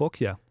assault. Fuck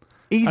yeah.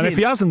 And if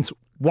he hasn't,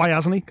 why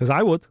hasn't he? Because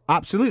I would.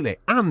 Absolutely.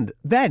 And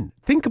then,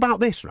 think about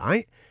this,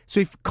 right?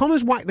 So if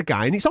Conor's whacked the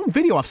guy, and it's on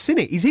video, I've seen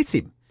it, he's hit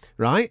him,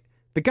 right?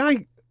 The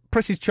guy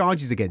presses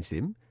charges against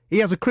him. He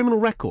has a criminal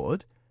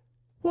record.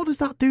 What does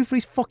that do for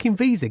his fucking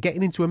visa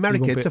getting into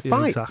America to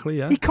fight? Exactly,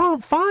 yeah. He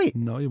can't fight.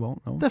 No, he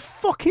won't, no. The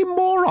fucking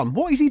moron.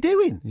 What is he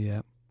doing?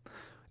 Yeah.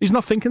 He's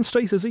not thinking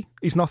straight, is he?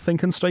 He's not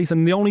thinking straight.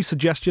 And the only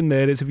suggestion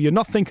there is, if you're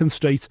not thinking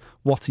straight,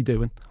 what's he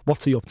doing?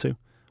 What's he up to?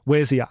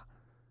 Where's he at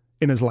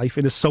in his life,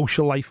 in his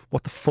social life?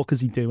 What the fuck is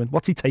he doing?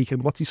 What's he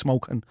taking? What's he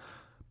smoking?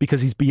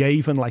 Because he's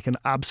behaving like an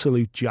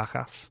absolute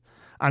jackass.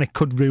 And it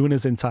could ruin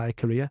his entire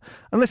career.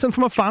 And listen,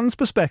 from a fan's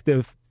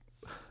perspective,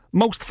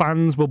 most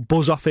fans will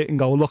buzz off it and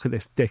go, look at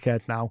this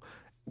dickhead now.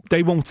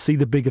 They won't see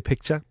the bigger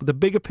picture. But the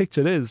bigger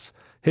picture is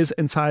his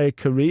entire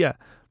career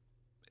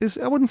is,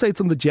 I wouldn't say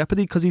it's under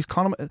jeopardy, because he's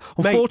Conor.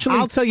 Unfortunately,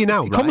 mate, I'll tell you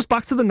now, it comes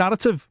back to the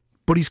narrative.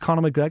 But he's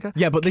Conor McGregor.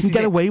 Yeah, but he can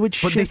get away with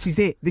shit. But this is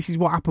it. This is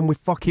what happened with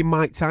fucking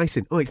Mike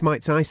Tyson. Oh, it's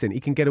Mike Tyson.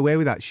 He can get away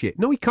with that shit.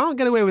 No, he can't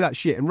get away with that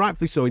shit. And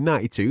rightfully so. In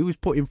 '92, he was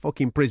put in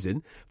fucking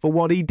prison for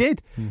what he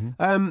did.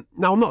 Now,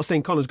 I'm not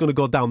saying Conor's going to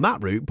go down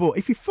that route, but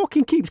if he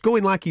fucking keeps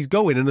going like he's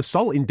going and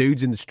assaulting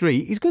dudes in the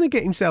street, he's going to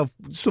get himself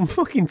some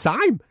fucking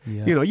time.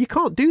 Yeah. You know, you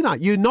can't do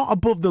that. You're not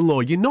above the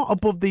law. You're not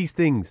above these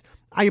things.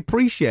 I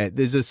appreciate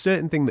there's a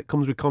certain thing that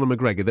comes with Conor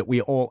McGregor that we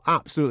all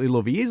absolutely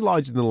love. He is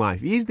larger than life.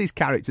 He is this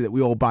character that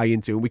we all buy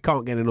into and we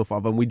can't get enough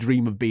of and we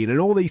dream of being and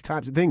all these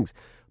types of things.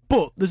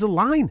 But there's a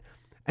line.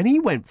 And he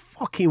went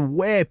fucking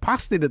way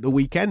past it at the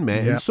weekend,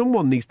 mate. Yeah. And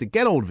someone needs to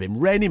get hold of him,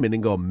 rein him in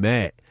and go,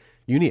 mate,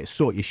 you need to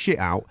sort your shit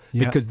out.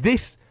 Yeah. Because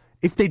this,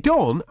 if they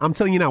don't, I'm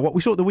telling you now, what we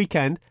saw at the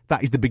weekend,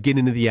 that is the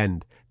beginning of the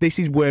end. This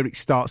is where it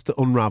starts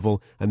to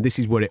unravel and this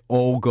is where it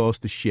all goes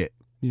to shit.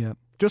 Yeah.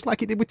 Just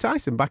like it did with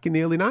Tyson back in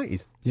the early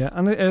 90s. Yeah,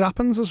 and it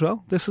happens as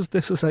well. This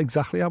is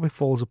exactly how it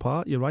falls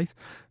apart. You're right.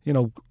 You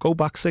know, go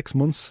back 6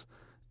 months,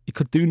 he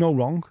could do no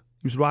wrong.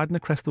 He was riding the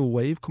crest of a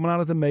wave, coming out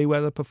of the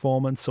Mayweather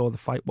performance or the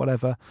fight,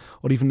 whatever,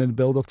 or even in the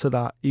build up to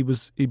that,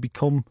 he'd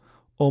become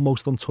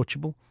almost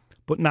untouchable.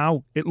 But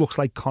now it looks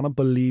like Conor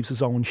believes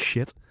his own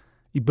shit.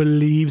 He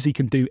believes he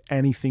can do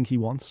anything he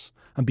wants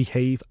and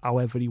behave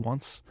however he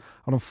wants.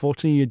 And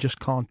unfortunately, you just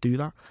can't do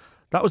that.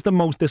 That was the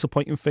most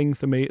disappointing thing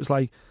for me. It was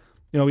like,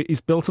 you know,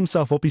 he's built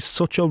himself up. He's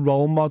such a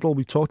role model.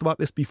 We've talked about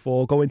this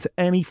before. Go into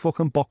any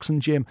fucking boxing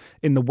gym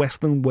in the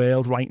Western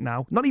world right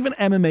now. Not even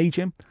MMA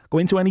gym. Go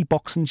into any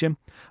boxing gym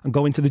and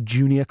go into the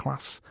junior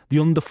class, the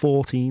under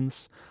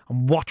 14s,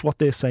 and watch what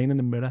they're saying in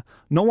the mirror.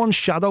 No one's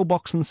shadow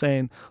boxing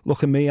saying,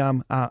 "Look at me,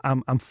 I'm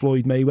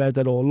Floyd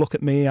Mayweather," or "Look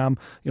at me, I'm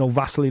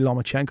Vasily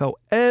Lomachenko."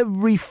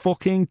 Every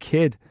fucking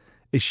kid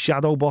is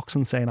shadow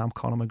boxing saying, "I'm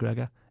Conor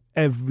McGregor."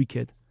 Every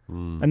kid.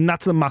 And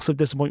that's a massive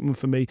disappointment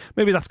for me.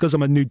 Maybe that's because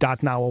I'm a new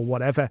dad now or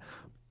whatever.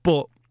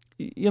 But,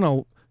 you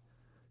know,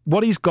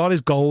 what he's got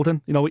is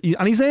golden. You know,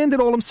 and he's earned it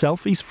all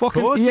himself. He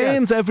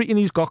earns everything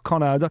he's got,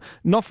 Conor.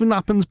 Nothing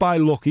happens by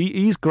luck.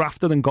 He's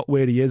grafted and got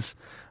where he is.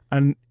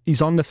 And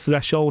he's on the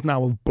threshold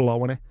now of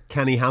blowing it.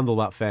 Can he handle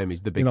that fame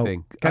is the big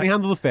thing. Can he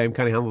handle the fame?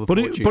 Can he handle the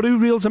fortune? But who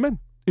reels him in?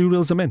 Who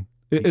reels him in?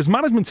 His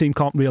management team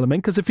can't reel him in,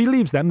 because if he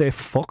leaves them, they're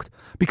fucked.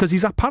 Because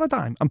he's at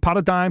Paradigm. And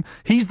Paradigm,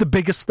 he's the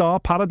biggest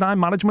star Paradigm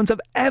management have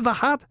ever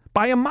had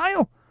by a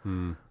mile.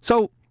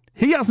 So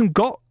he hasn't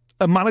got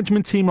a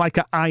management team like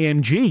an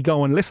IMG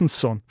going, "Listen,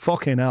 son,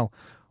 fucking hell.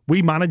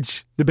 We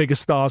manage the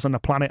biggest stars on the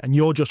planet and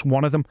you're just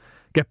one of them.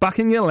 Get back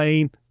in your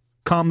lane,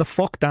 calm the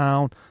fuck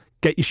down,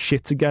 get your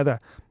shit together."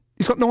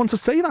 He's got no one to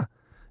say that.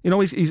 You know,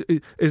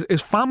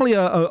 his family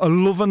are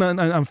loving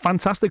and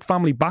fantastic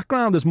family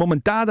background. His mum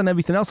and dad and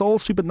everything else, all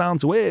super down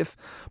to earth.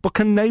 But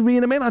can they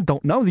reel him in? I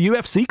don't know. The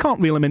UFC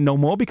can't reel him in no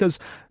more, because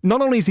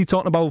not only is he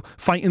talking about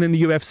fighting in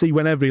the UFC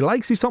whenever he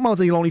likes, he's talking about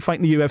he'll only fight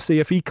in the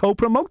UFC if he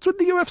co-promotes with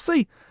the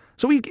UFC.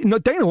 So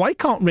Dana White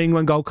can't ring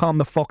and go, "Calm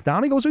the fuck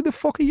down." He goes, "Who the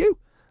fuck are you?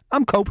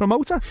 I'm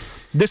co-promoter."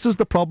 This is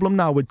the problem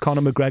now with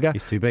Conor McGregor.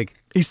 He's too big.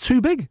 He's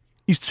too big.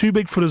 He's too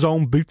big for his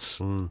own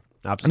boots.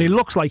 Absolutely. And he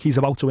looks like he's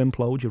about to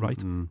implode, you're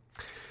right.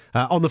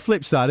 On the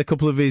flip side, a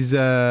couple of his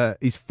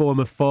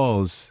former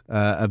foes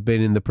have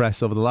been in the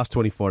press over the last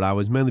 24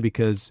 hours, mainly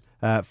because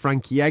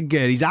Frankie Edgar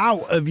is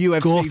out of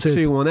UFC Gutted.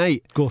 218.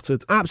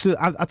 Gutted.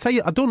 Absolutely. I tell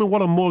you, I don't know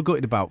what I'm more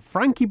gutted about.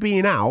 Frankie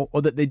being out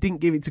or that they didn't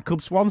give it to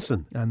Cub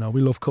Swanson. I know,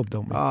 we love Cub,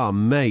 don't we? Oh,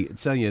 mate, I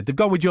tell you. They've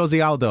gone with Jose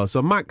Aldo.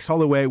 So Max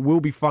Holloway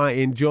will be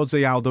fighting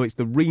Jose Aldo. It's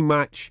the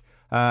rematch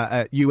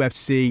at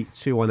UFC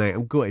 218.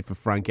 I'm gutted for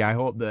Frankie. I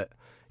hope that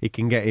he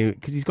can get him,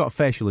 because he's got a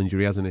facial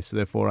injury, hasn't he? So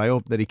therefore, I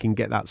hope that he can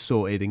get that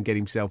sorted and get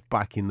himself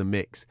back in the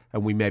mix,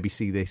 and we maybe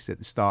see this at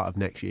the start of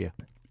next year.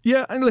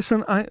 Yeah, and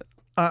listen,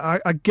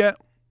 I get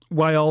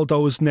why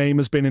Aldo's name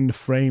has been in the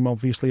frame.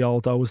 Obviously,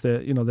 Aldo was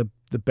the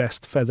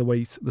best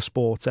featherweight the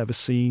sport's ever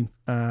seen.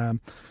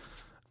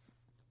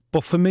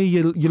 But for me,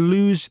 you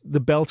lose the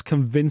belt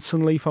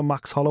convincingly for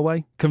Max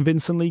Holloway.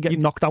 Convincingly, get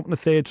knocked out in the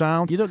third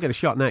round. You don't get a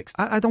shot next.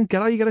 I don't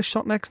get how you get a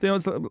shot next.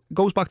 It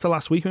goes back to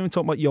last week when we were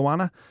talking about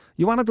Joanna.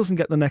 Joanna doesn't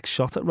get the next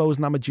shot at Rose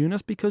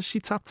Namajunas because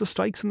she tapped her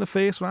strikes in the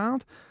first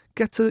round.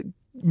 Get to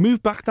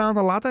move back down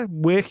the ladder,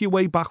 work your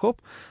way back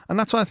up. And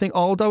that's why I think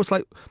Aldo's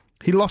like,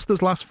 he lost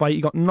his last fight,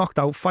 he got knocked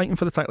out fighting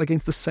for the title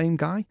against the same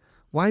guy.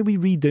 Why are we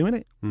redoing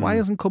it? Why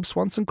isn't Cub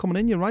Swanson coming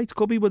in? You're right,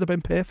 Cubby would have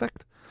been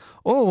perfect.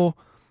 Or,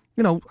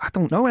 I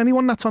don't know,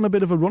 anyone that's on a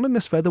bit of a run in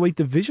this featherweight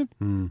division.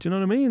 Do you know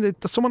what I mean?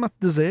 There's someone that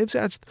deserves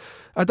it.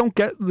 I don't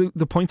get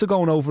the point of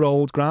going over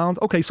old ground.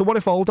 Okay, so what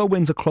if Aldo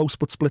wins a close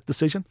but split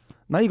decision?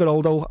 Now you got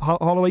Aldo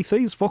Holloway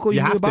 3s. Fuck all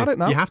you do about it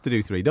now. You have to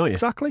do 3, don't you?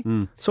 Exactly.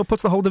 So it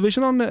puts the whole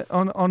division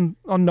on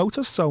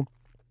notice. So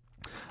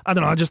I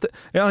don't know.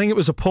 I think it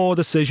was a poor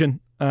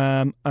decision.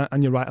 And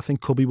you're right. I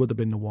think Cubby would have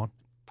been the one.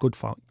 Good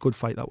fight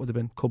that would have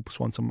been. Cub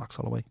Swanson, Max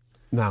Holloway.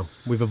 Now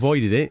we've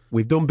avoided it.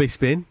 We've done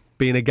Bisping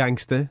being a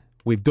gangster.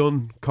 We've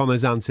done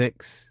Connor's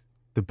antics.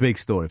 The big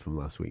story from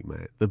last week,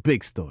 mate. The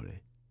big story.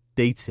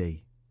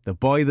 DT, the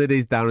boy that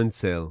is Darren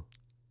Till,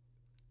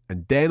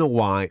 and Dana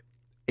White,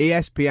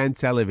 ESPN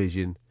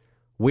Television.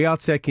 We are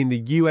taking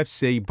the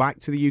UFC back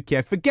to the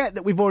UK. Forget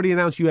that we've already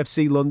announced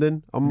UFC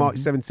London on March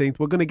 17th.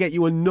 We're going to get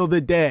you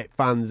another date,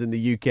 fans in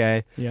the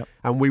UK. Yep.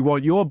 And we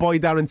want your boy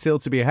Darren Till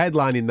to be a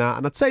headline in that.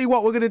 And I'll tell you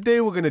what we're going to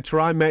do. We're going to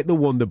try and make the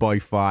Wonder Boy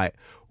fight.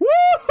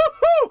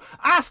 Woo-hoo-hoo!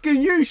 Ask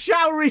and you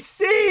shall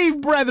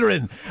receive,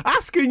 brethren.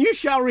 Ask and you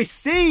shall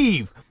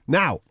receive.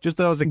 Now, just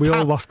as we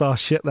all lost our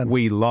shit then.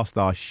 We lost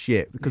our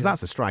shit because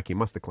that's a striking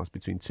masterclass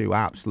between two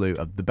absolute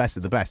of the best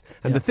of the best.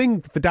 And the thing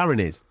for Darren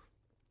is,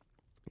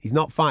 he's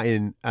not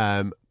fighting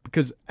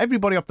because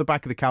everybody off the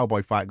back of the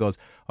Cowboy fight goes,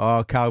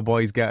 oh,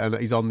 Cowboy's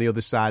he's on the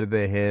other side of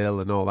the hill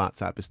and all that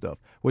type of stuff.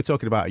 We're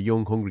talking about a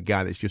young, hungry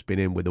guy that's just been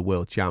in with a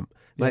world champ.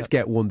 Let's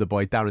get Wonder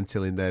Boy Darren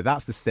Till in there.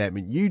 That's the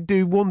statement. You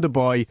do Wonder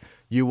Boy,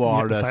 you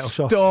are a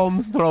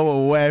stone throw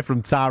away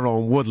from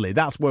Tyrone Woodley.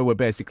 That's where we're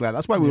basically at.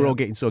 That's why we were all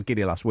getting so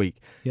giddy last week.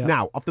 Yeah.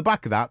 Now, off the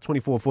back of that,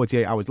 24,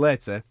 48 hours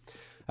later,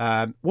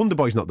 Wonder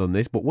Boy's not done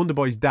this, but Wonder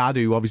Boy's dad,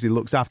 who obviously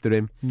looks after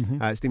him,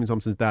 Stephen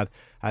Thompson's dad,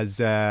 has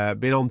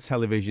been on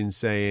television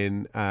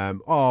saying,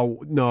 oh,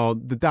 no,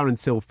 the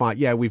Darren Till fight,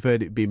 we've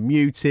heard it being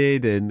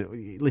muted,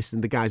 and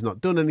listen, the guy's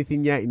not done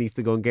anything yet. He needs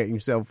to go and get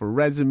himself a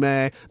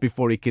resume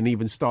before he can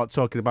even start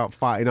talking about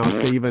fighting our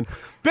Stephen.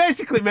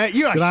 Basically, mate,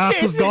 your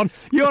ass is gone.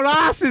 Your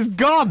ass is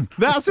gone.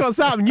 That's what's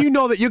happened. You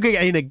know that you're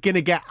going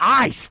to get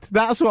iced.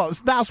 That's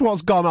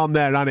what's gone on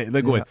there, hasn't it?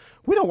 They're going,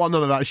 we don't want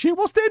none of that shit.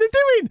 What's Dana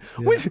doing?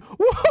 Yeah.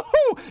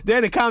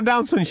 Dana, calm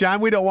down, sunshine.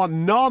 We don't want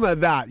none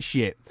of that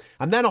shit.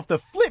 And then off the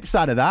flip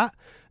side of that,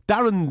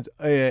 Darren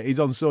is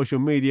on social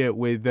media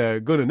with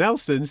Gunnar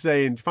Nelson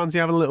saying, fancy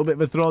having a little bit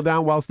of a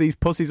throwdown whilst these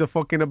pussies are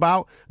fucking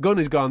about?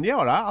 Gunnar's gone,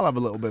 all right, I'll have a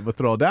little bit of a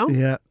throwdown.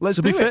 Yeah.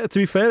 To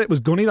be fair, it was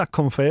Gunny that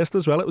come first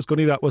as well. It was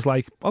Gunny that was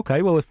like,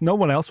 okay, well, if no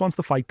one else wants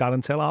to fight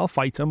Darren Till, I'll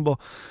fight him. But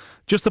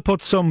just to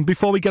put some,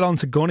 before we get on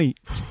to Gunny,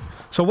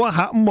 so what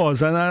happened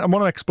was, and I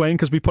want to explain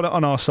because we put it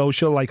on our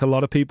social like a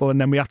lot of people, and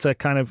then we had to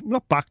kind of,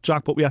 not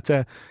backtrack, but we had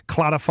to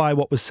clarify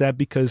what was said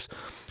because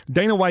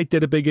Dana White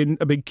did a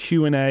big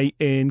Q&A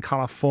in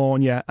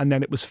California, and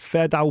then it was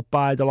fed out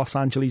by the Los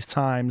Angeles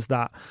Times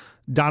that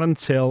Darren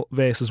Till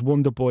versus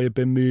Wonder Boy had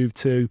been moved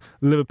to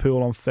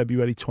Liverpool on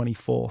February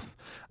 24th.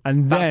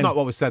 And that's not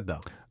what was said,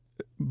 though.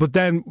 But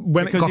then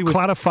when it got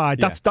clarified,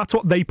 that's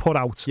what they put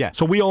out. Yeah.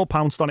 So we all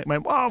pounced on it and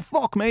went, oh,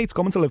 fuck, mate, it's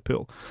coming to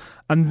Liverpool.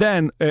 And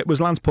then it was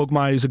Lance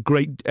Pugmire, who's a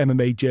great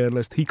MMA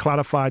journalist. He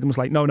clarified and was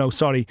like, no,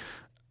 sorry,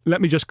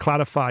 let me just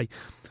clarify.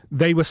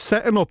 They were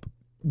setting up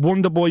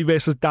Wonder Boy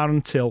versus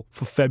Darren Till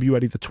for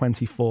February the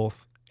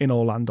 24th in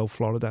Orlando,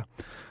 Florida.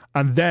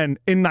 And then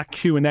in that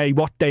Q&A,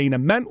 what Dana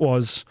meant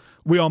was,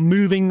 we are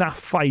moving that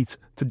fight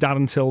to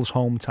Darren Till's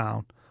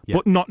hometown. Yeah.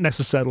 But not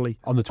necessarily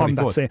on the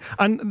 24th.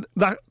 And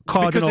that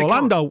card in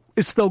Orlando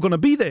is still going to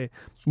be there.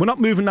 We're not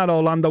moving that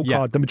Orlando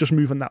card, then we're just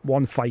moving that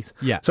one fight.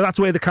 Yeah. So that's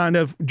where the kind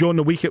of, during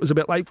the week, it was a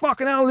bit like,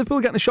 fucking hell, Liverpool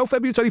getting a show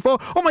February 24.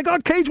 Oh my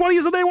God, Cage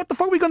Warriors are there. What the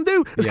fuck are we going to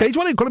do? Is Cage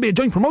Warriors going to be a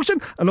joint promotion?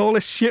 And all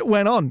this shit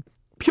went on.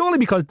 Purely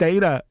because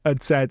Dana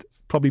had said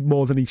probably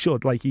more than he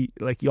should, like he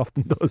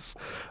often does.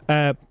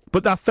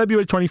 But that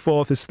February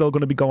 24th is still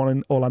going to be going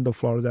in Orlando,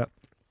 Florida.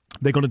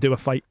 They're going to do a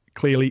fight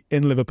clearly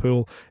in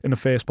Liverpool in the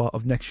first part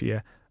of next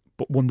year.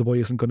 But Wonderboy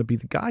isn't going to be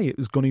the guy. It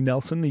was Gunny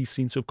Nelson. He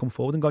seems to have come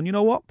forward and gone, you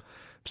know what?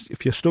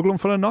 If you're struggling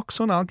for a knock,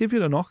 son, I'll give you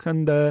the knock.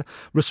 And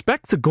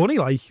respect to Gunny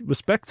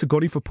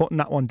for putting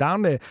that one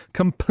down there.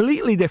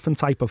 Completely different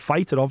type of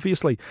fighter,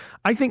 obviously.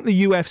 I think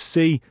the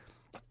UFC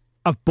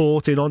have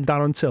bought in on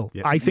Darren Till.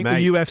 Yeah, I think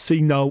the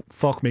UFC know,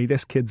 fuck me,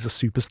 this kid's a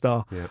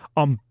superstar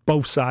on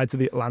both sides of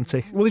the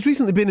Atlantic. Well, he's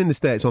recently been in the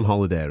States on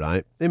holiday,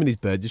 right? Him and his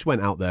bird just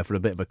went out there for a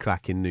bit of a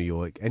crack in New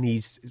York, and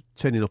he's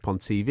turning up on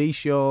TV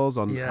shows,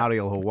 on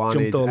Ariel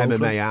Helwani's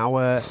MMA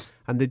Hour,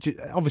 and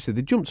obviously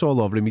they jumped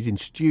all over him. He's in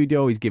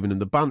studio, he's giving them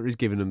the banter, he's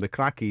giving them the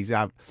crack.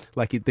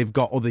 They've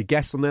got other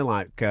guests on there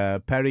like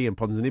Perry and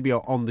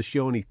Ponzinibbio on the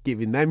show, and he's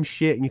giving them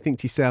shit, and you think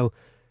to yourself,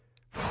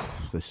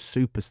 the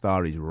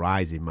superstar is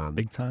rising, man.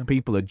 Big time.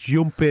 People are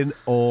jumping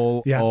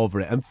all over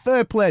it. And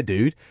fair play,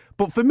 dude.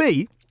 But for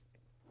me...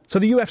 So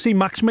the UFC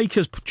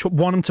matchmakers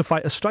want him to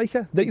fight a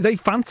striker. They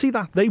fancy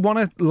that. They want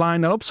to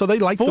line that up. So they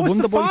like the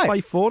Wonderboy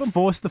fight for him.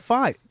 Force the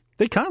fight.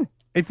 They can.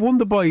 If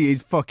Wonderboy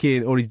is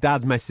fucking... or his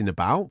dad's messing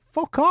about,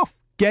 fuck off.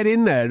 Get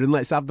in there and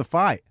let's have the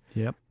fight.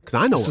 Yep. Because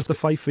I know this is the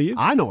fight for you.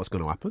 I know what's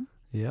going to happen.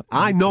 Yep.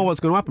 I know what's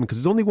going to happen because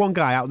there's only one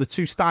guy out of the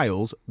two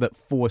styles that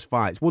force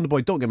fights.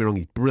 Wonderboy, don't get me wrong,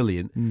 he's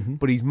brilliant,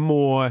 but he's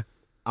more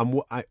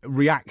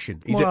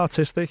reaction. He's more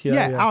artistic,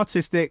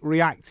 artistic,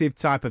 reactive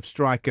type of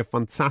striker.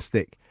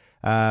 Fantastic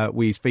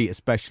with his feet,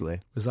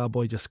 especially. Because our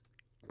boy just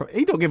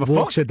he don't give a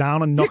walks fuck. you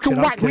down and knocks you can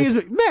you whack me,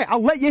 mate.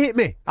 I'll let you hit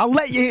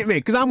me.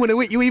 Because I'm going to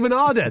hit you even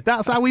harder.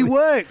 That's how he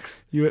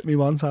works. You hit me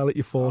once, I'll hit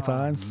you 4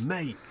 times,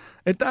 mate.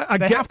 They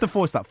have to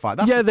force that fight.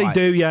 That's they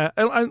do, yeah.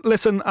 And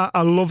listen,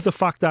 I love the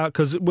fact that,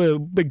 because we're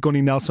big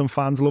Gunny Nelson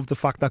fans, I love the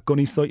fact that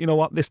Gunny's thought, you know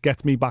what, this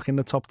gets me back in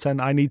the top 10.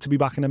 I need to be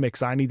back in the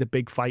mix. I need a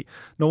big fight.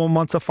 No one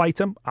wants to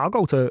fight him. I'll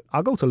go to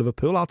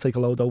Liverpool. I'll take a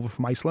load over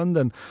from Iceland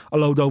and a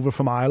load over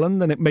from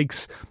Ireland, and it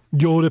makes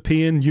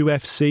European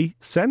UFC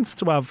sense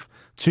to have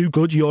 2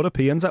 good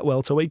Europeans at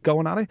welterweight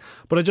going at it.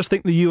 But I just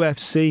think the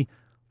UFC,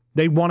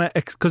 they want to,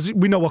 because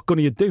we know what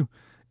Gunny would do.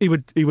 He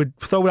would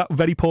throw that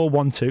very poor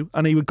 1-2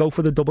 and he would go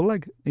for the double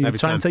leg. He would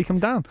try and take him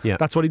down. Yeah.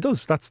 That's what he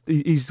does.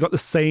 He's got the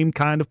same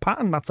kind of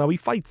pattern. That's how he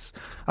fights.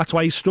 That's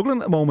why he's struggling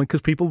at the moment, because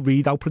people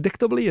read how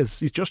predictable he is.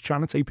 He's just trying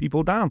to take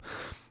people down.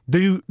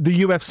 Do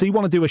the UFC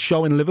want to do a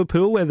show in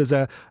Liverpool where there's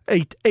a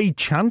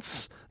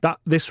chance that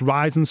this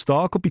rising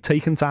star could be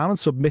taken down and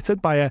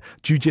submitted by a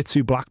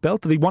jiu-jitsu black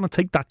belt? Do they want to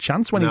take that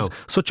chance when he's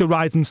such a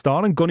rising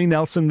star and Gunny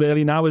Nelson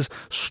really now is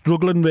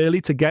struggling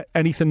really to get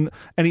anything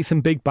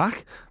big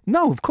back?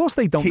 No, of course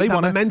they don't. They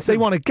want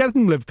to get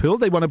in Liverpool.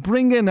 They want to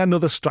bring in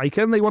another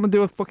striker and they want to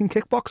do a fucking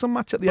kickboxing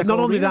match at the Not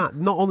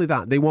only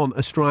that, they want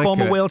a striker.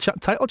 Former world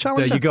title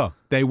challenger. There you go.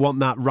 They want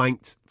that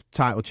ranked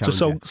title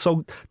challenger.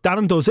 So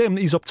Darren does him.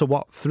 He's up to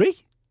what, 3?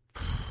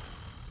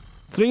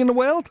 3 in the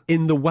world?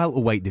 In the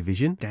welterweight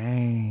division.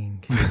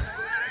 Dang.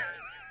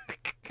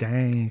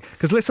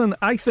 Because listen,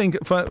 I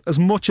think for as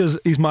much as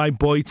he's my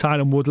boy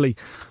Tyron Woodley,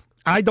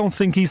 I don't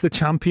think he's the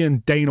champion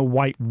Dana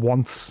White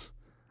wants.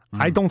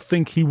 I don't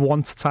think he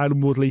wants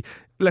Tyron Woodley,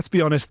 let's be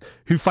honest,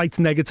 who fights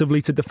negatively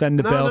to defend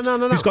the belt,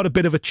 who's got a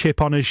bit of a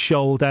chip on his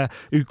shoulder,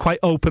 who quite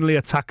openly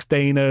attacks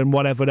Dana and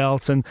whatever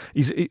else. And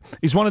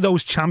he's one of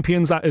those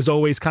champions that is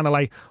always kind of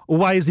like,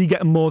 why is he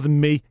getting more than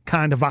me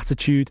kind of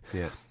attitude.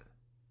 Yeah.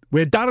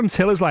 Where Darren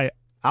Till is like,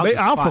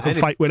 I'll fucking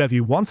fight wherever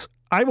you want.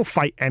 I will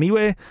fight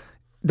anywhere.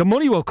 The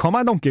money will come.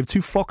 I don't give 2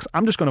 fucks.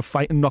 I'm just going to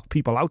fight and knock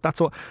people out. That's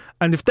all.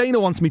 And if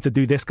Dana wants me to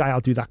do this guy, I'll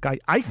do that guy.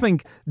 I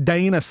think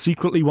Dana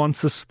secretly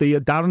wants to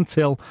steer Darren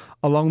Till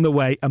along the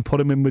way and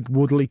put him in with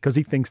Woodley because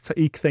he thinks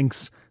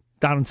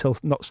Darren Till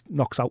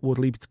knocks out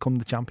Woodley to become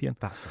the champion.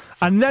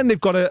 And then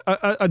they've got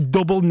a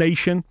double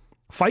nation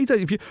fighter.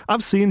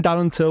 I've seen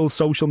Darren Till's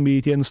social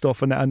media and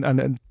stuff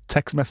and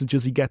text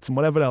messages he gets and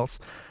whatever else.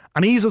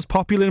 And he's as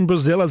popular in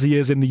Brazil as he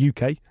is in the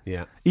UK.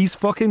 Yeah. He's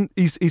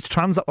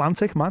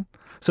transatlantic, man.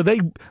 So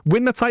they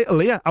win the title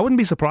here. I wouldn't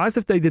be surprised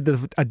if they did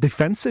a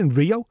defence in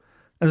Rio.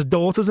 And his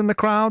daughter's in the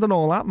crowd and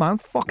all that, man.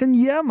 Fucking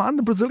yeah, man.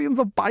 The Brazilians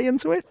will buy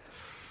into it.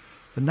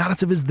 The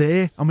narrative is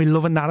there, and we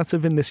love a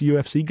narrative in this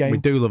UFC game. We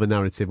do love a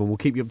narrative, and we'll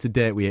keep you up to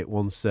date with it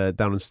once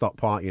Darren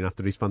stopped partying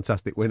after his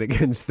fantastic win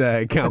against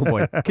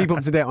Cowboy. Keep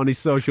up to date on his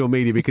social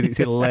media because it's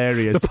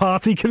hilarious. The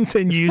party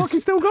continues.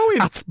 He's still going.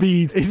 At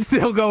speed. He's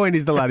still going,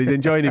 is the lad. He's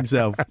enjoying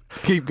himself.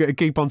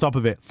 Keep on top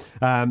of it.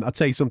 I'll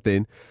tell you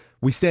something.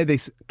 We say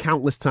this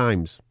countless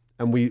times,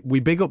 and we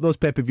big up those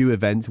pay-per-view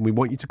events, and we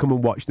want you to come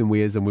and watch them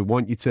with us, and we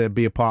want you to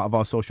be a part of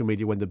our social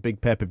media when the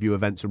big pay-per-view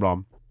events are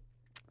on.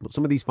 But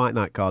some of these fight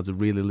night cards are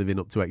really living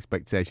up to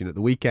expectation. At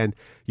the weekend,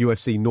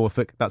 UFC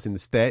Norfolk, that's in the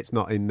States,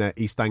 not in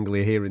East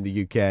Anglia here in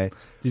the UK. Did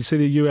you see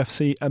the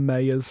UFC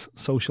EMEA's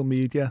social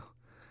media?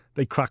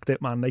 They cracked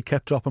it, man. They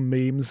kept dropping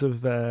memes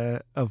of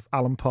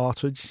Alan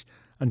Partridge.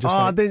 And just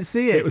I didn't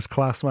see it. It was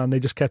class, man. They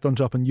just kept on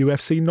dropping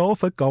UFC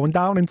Norfolk going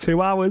down in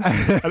 2 hours.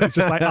 And it's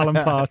just like Alan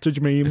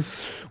Partridge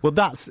memes. Well,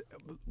 that's...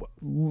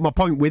 my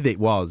point with it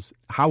was,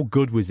 how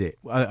good was it?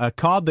 A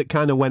card that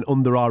kind of went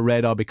under our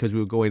radar because we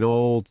were going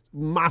all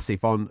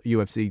massive on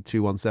UFC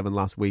 217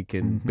 last week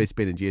and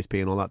Bisping and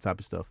GSP and all that type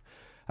of stuff.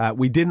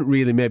 We didn't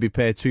really maybe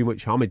pay too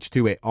much homage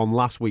to it on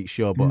last week's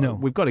show, but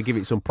we've got to give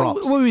it some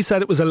props. Well, we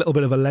said it was a little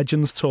bit of a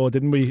Legends tour,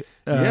 didn't we?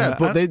 Yeah,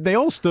 but they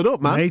all stood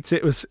up, man. Mate,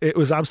 it was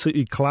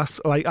absolutely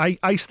class. Like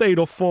I stayed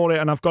up for it,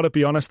 and I've got to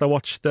be honest, I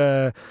watched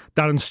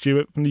Darren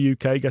Stewart from the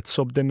UK get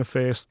subbed in the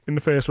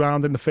first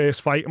round in the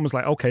first fight, and was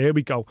like, okay, here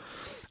we go.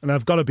 And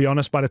I've got to be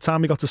honest, by the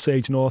time we got to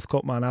Sage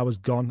Northcutt, man, I was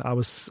gone. I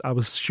was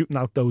shooting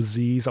out those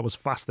Z's. I was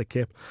fast to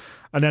kip,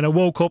 and then I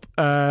woke up.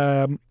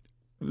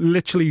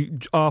 Literally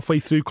halfway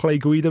through Clay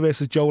Guida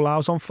versus Joe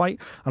Lauzon fight,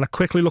 and I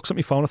quickly looked at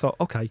my phone. I thought,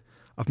 okay,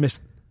 I've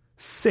missed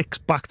 6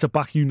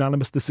 back-to-back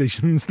unanimous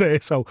decisions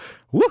there, so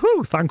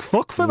woohoo, thank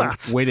fuck for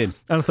that. Winning.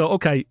 And I thought,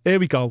 okay,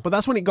 here we go. But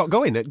that's when it got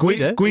going at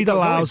Guida. Guida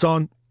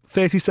Lauzon,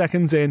 30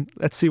 seconds in,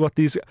 let's see what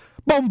these...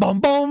 Boom, boom,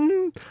 boom!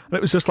 And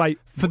it was just like...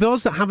 For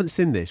those that haven't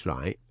seen this,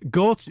 right,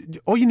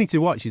 all you need to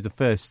watch is the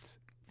first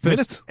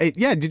minute.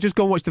 You just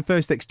go and watch the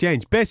first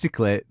exchange.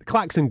 Basically,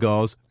 Claxon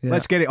goes,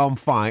 let's get it on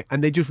fight,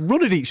 and they just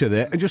run at each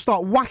other and just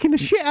start whacking the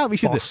shit out of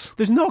each other.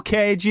 There's no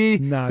cagey.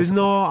 There's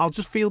no, I'll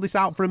just feel this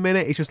out for a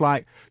minute. It's just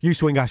like, you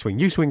swing, I swing,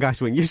 you swing, I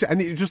swing.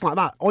 And it's just like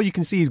that. All you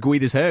can see is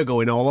Guida's hair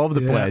going all over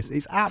the place.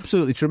 It's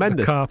absolutely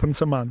tremendous. The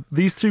Carpenter, man.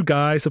 These two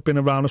guys have been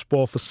around the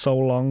sport for so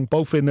long,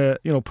 both in the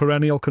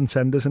perennial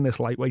contenders in this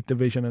lightweight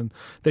division, and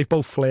they've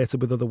both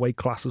flirted with other weight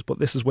classes, but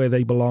this is where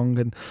they belong.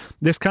 And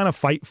this kind of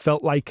fight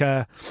felt like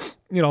a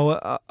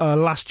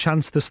last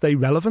chance to stay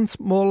relevant,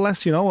 more or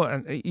less,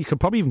 and you could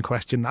probably even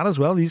question that as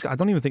well. I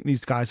don't even think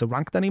these guys are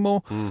ranked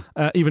anymore,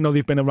 even though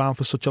they've been around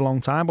for such a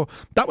long time. But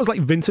that was like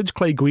vintage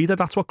Clay Guida.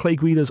 That's what Clay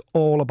Guida's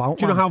all about.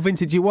 Do you know how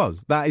vintage it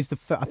was? That is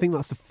I think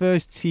that's the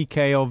first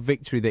TKO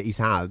victory that he's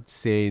had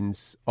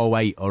since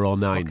 08 or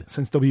 09.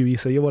 Since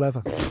WEC or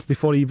whatever,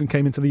 before he even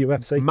came into the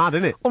UFC. Mad,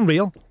 isn't it?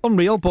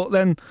 Unreal. But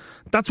then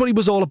that's what he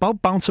was all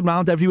about, bouncing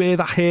around everywhere,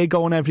 that hair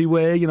going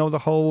everywhere, the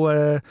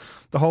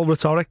whole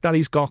rhetoric that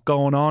he's got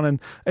going on.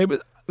 And it was,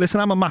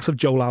 listen, I'm a massive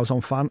Joe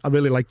Lauzon fan. I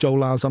really like Joe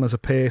Lauzon as a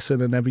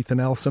person and everything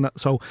else. And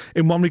so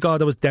in one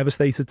regard, I was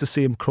devastated to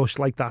see him crushed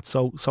like that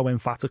so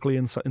emphatically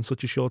in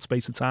such a short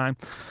space of time.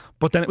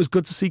 But then it was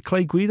good to see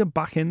Clay Guida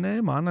back in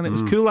there, man. And it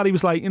was cool that he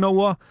was like, you know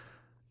what?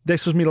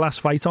 This was my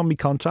last fight on my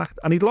contract,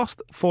 and he'd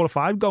lost 4 or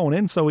 5 going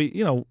in, so he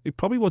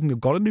probably wouldn't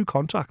have got a new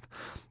contract.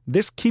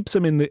 This keeps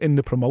him in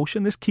the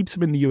promotion. This keeps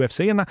him in the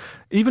UFC, and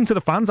even to the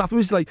fans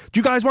afterwards, he's like,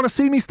 "Do you guys want to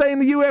see me stay in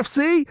the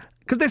UFC?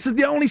 Because this is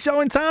the only show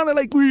in town." They're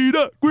like,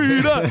 Guida.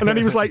 And then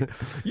he was like,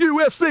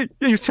 UFC.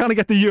 He was trying to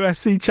get the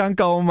UFC chant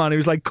going, man. He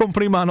was like,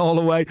 company man all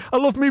the way. I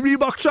love me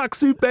Reebok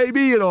tracksuit,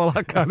 baby, and all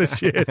that kind of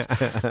shit.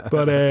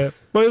 But it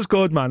was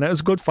good, man. It was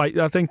a good fight.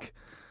 I think.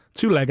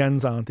 2 leg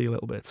ends, aren't he, a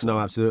little bit? No,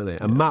 absolutely.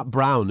 And Matt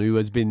Brown, who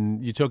has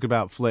been, you talk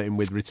about flirting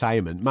with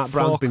retirement. Matt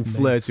Brown's been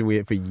flirting with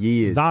it for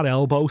years. That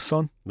elbow,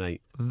 son.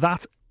 Mate.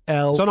 That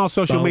elbow. It's on our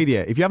social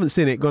media. If you haven't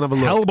seen it, go and have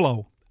a look.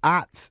 Elbow.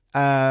 At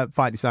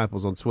Fight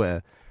Disciples on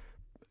Twitter.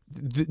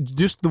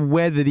 Just the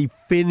way that he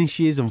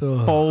finishes and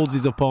folds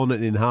his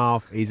opponent in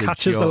half.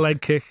 Catches the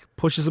leg kick,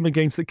 pushes him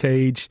against the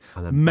cage,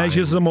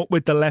 measures him up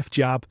with the left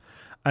jab,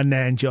 and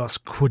then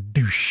just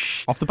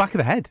quadoosh. Off the back of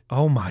the head.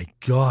 Oh, my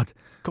God.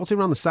 Got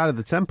him around the side of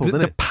the temple, didn't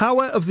it? The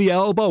power of the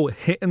elbow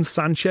hitting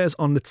Sanchez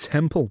on the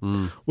temple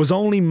was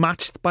only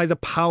matched by the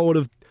power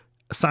of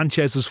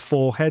Sanchez's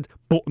forehead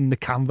butting the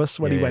canvas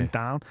when he went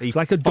down. It's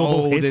like a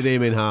double hit. Folded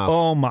him in half.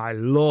 Oh, my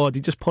Lord.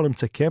 He just put him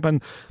to kip.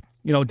 And,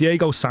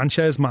 Diego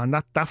Sanchez, man,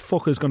 that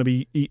fucker's going to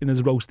be eating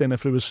his roast dinner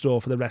through his straw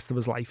for the rest of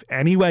his life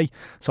anyway.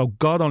 So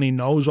God only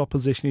knows what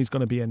position he's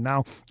going to be in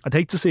now. I'd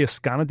hate to see a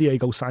scan of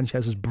Diego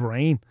Sanchez's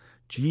brain.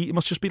 Gee, it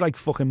must just be like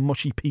fucking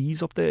mushy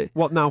peas up there.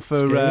 What now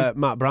for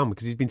Matt Brown?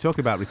 Because he's been talking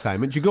about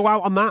retirement. Do you go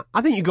out on that?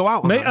 I think you go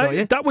out on that, don't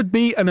you? That would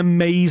be an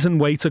amazing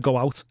way to go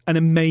out. An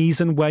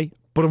amazing way.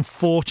 But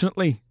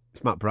unfortunately...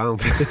 It's Matt Brown.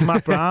 It's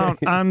Matt Brown.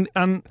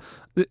 And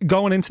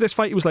going into this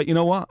fight, he was like, you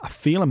know what? I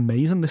feel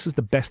amazing. This is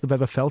the best I've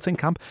ever felt in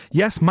camp.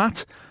 Yes,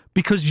 Matt,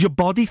 because your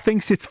body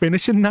thinks it's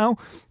finishing now.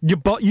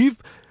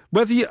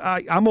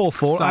 I'm all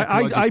for it.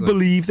 I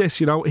believe this,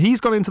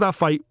 He's gone into that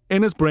fight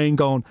in his brain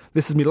going,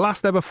 this is my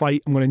last ever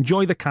fight. I'm going to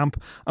enjoy the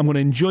camp. I'm going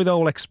to enjoy the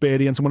whole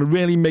experience. I'm going to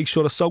really make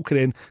sure to soak it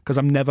in because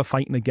I'm never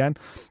fighting again.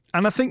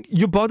 And I think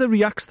your body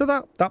reacts to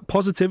that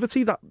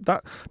positivity,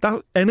 that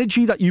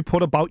energy that you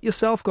put about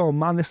yourself going,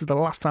 man, this is the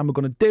last time we're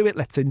going to do it.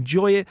 Let's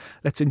enjoy it.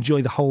 Let's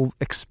enjoy the whole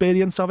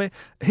experience of it.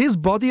 His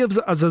body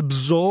has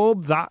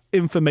absorbed that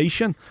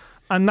information.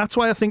 And that's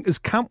why I think his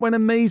camp went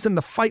amazing.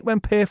 The fight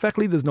went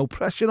perfectly. There's no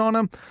pressure on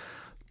him.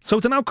 So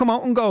to now come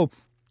out and go,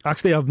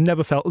 actually, I've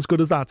never felt as good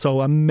as that,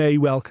 so I may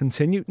well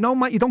continue. No,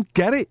 Matt, you don't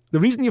get it. The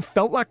reason you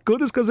felt that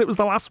good is because it was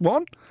the last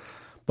one.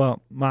 But,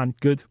 man,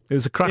 good. It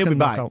was a cracking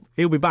knockout.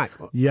 He'll be back.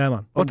 Yeah,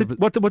 man. What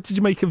did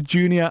you make of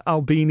Junior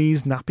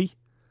Albini's nappy?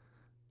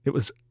 It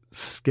was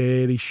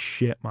scary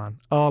shit, man.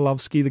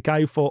 Arlovsky, the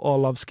guy who fought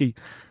Arlovsky,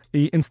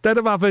 instead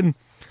of having...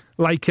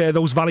 like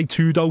those Vale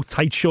Tudo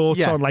tight shorts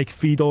Yeah. on, like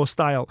Fedor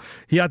style.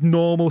 He had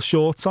normal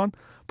shorts on,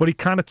 but he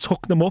kind of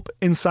tucked them up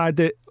inside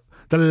the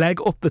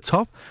leg up the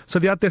top. So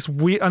they had this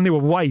weird, and they were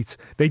white.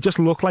 They just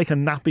looked like a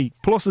nappy.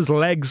 Plus his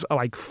legs are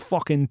like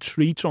fucking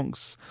tree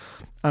trunks.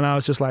 And I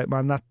was just like,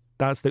 man,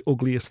 that's the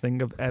ugliest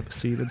thing I've ever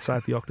seen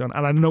inside the Octagon.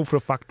 And I know for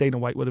a fact Dana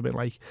White would have been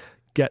like,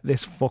 get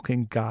this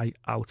fucking guy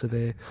out of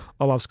there.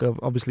 Orlovsky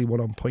obviously won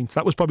on points.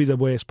 That was probably the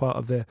worst part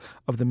of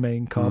the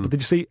main card. But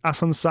did you see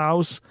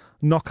Assunção's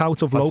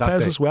knockout of Fantastic.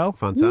 Lopez as well?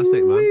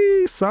 Fantastic, man.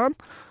 Woo-wee, son.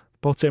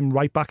 Put him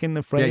right back in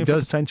the frame Yeah, he for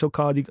does. potential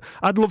card.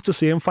 I'd love to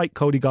see him fight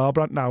Cody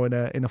Garbrandt now in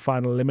a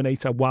final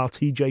eliminator while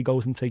TJ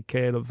goes and takes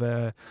care of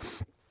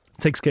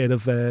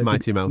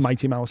Mighty Mouse.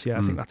 Mighty Mouse, yeah.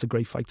 I think that's a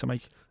great fight to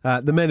make.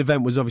 The main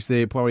event was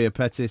obviously Poirier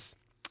Pettis.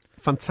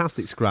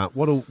 Fantastic scrap.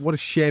 What a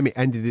shame it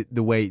ended it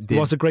the way it did.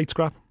 It was a great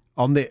scrap.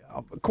 On the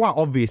quite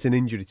obvious an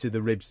injury to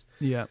the ribs.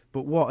 Yeah.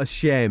 But what a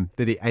shame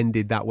that it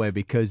ended that way,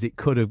 because it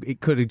could have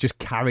just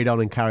carried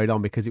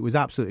on because it was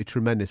absolutely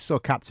tremendous, so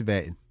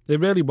captivating. It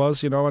really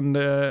was, and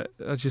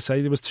as you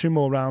say, there was 2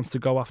 more rounds to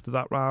go after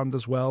that round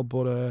as well.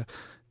 But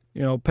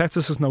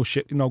Pettis is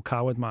no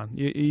coward, man.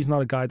 He's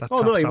not a guy that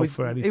taps out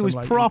for anything. It was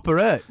like proper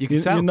hurt. You can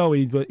tell. You know,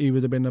 he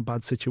would have been in a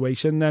bad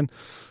situation. Then,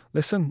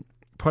 listen,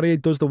 Poirier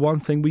does the one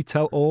thing we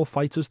tell all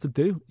fighters to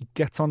do. He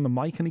gets on the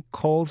mic and he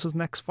calls his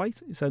next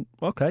fight. He said,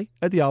 "Okay,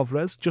 Eddie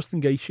Alvarez,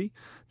 Justin Gaethje,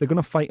 they're going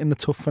to fight in the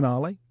tough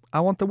finale. I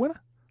want the winner."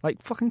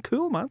 Like, fucking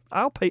cool, man.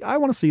 I'll pay. I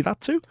want to see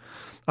that too.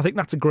 I think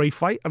that's a great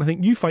fight, and I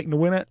think you fighting the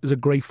winner is a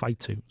great fight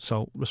too.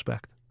 So,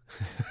 respect.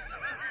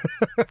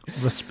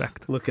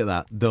 Respect. Look at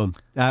that. Done.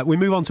 We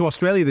move on to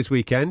Australia this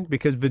weekend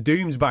because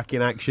Verdum's back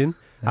in action.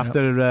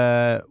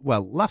 After,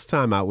 last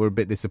time out we were a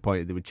bit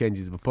disappointed. There were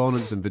changes of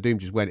opponents and Verdum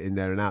just went in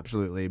there and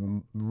absolutely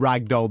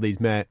ragdolled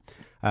his mate.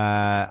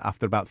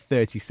 After about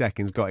 30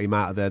 seconds, got him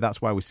out of there. That's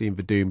why we're seeing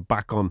Verdum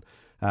back on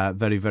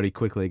very, very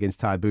quickly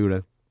against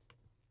Tybura.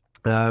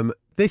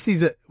 This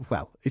is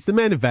it's the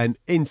main event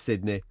in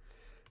Sydney.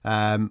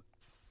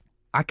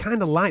 I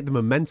kind of like the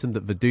momentum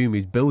that Verdum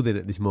is building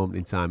at this moment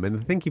in time, and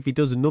I think if he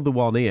does another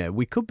one here,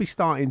 we could be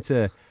starting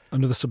to...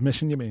 Another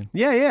submission, you mean?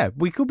 Yeah,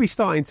 we could be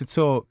starting to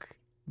talk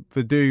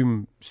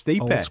Verdum Stipe.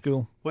 Old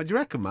school. What do you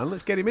reckon, man?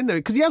 Let's get him in there,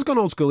 because he has gone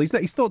old school. He's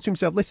thought to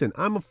himself, listen,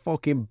 I'm a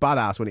fucking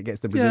badass when it gets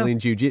to Brazilian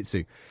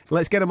Jiu-Jitsu.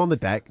 Let's get him on the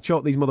deck,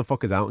 choke these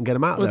motherfuckers out and get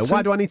them out of there.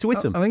 Why do I need to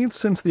hit him? I think it's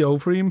since the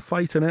Overeem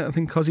fight, innit? I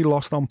think because he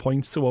lost on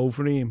points to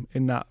Overeem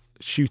in that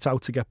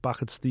shootout to get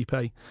back at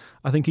Stipe,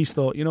 I think he's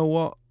thought, you know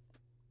what?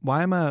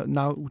 Why am I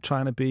now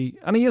trying to be...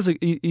 And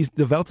he's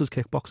developed his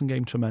kickboxing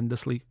game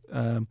tremendously.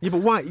 But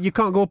why? You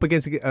can't go up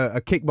against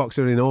a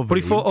kickboxer in Overeem. But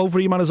he fought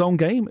Overeem on his own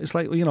game. It's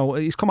like,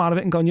 he's come out of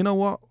it and gone, you know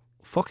what?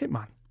 Fuck it,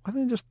 man. Why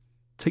don't you just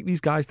take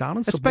these guys down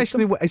and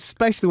especially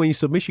when your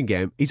submission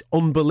game is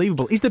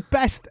unbelievable. He's the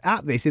best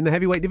at this in the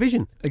heavyweight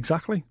division.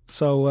 Exactly.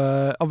 So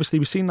obviously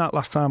we've seen that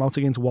last time out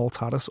against Walt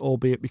Harris,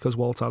 albeit because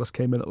Walt Harris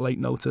came in at late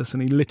notice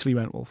and he literally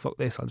went, well, fuck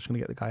this, I'm just going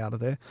to get the guy out of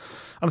there.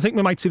 And I think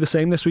we might see the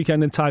same this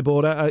weekend in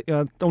Tybura.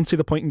 I don't see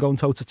the point in going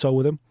toe-to-toe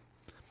with him.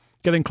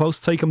 Get in close,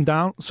 take him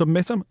down,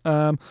 submit him.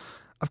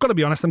 I've got to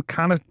be honest, I'm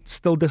kind of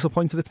still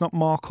disappointed it's not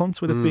Mark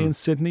Hunt with it being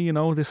Sydney.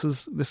 This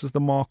is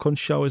the Mark Hunt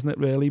show, isn't it,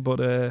 really?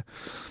 But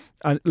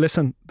and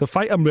listen, the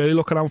fight I'm really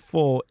looking out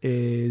for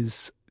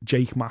is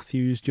Jake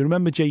Matthews. Do you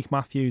remember Jake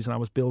Matthews? And I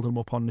was building him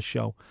up on the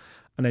show.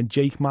 And then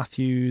Jake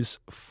Matthews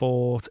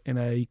fought in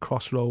a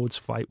Crossroads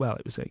fight. Well,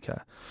 it was like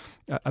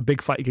a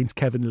big fight against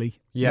Kevin Lee.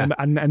 Yeah.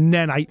 And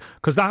then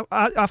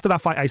after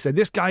that fight, I said,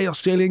 this guy,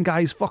 Australian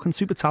guy, is fucking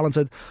super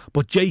talented.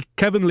 But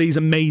Kevin Lee's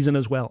amazing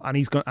as well. And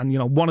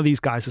one of these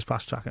guys is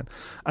fast tracking.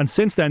 And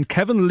since then,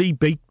 Kevin Lee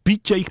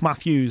beat Jake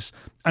Matthews.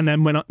 And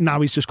then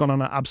now he's just gone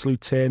on an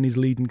absolute tear and he's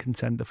leading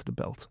contender for the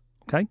belt.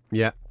 Okay?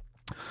 Yeah.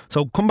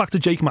 So come back to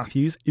Jake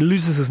Matthews. He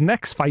loses his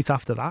next fight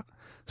after that.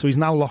 So he's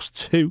now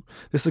lost 2.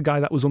 This is a guy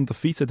that was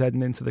undefeated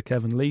heading into the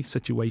Kevin Lee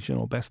situation,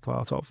 or best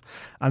part of.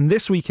 And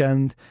this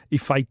weekend, he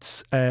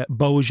fights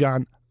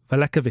Bojan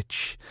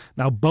Velekovic.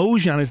 Now,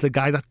 Bojan is the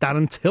guy that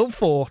Darren Till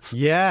fought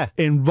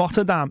in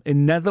Rotterdam,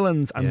 in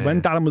Netherlands. And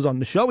when Darren was on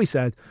the show, he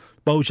said,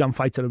 Bojan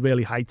fights at a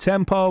really high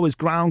tempo. His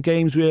ground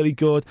game's really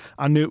good.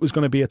 I knew it was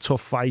going to be a tough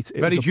fight. It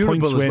very was a durable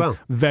points win, as well.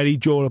 Very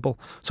durable.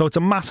 So it's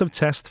a massive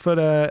test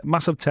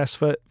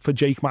for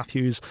Jake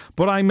Matthews.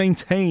 But I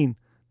maintain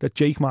that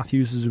Jake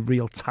Matthews is a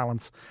real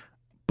talent.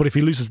 But if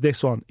he loses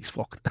this one, he's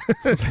fucked.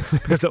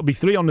 Because it'll be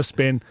 3 on the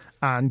spin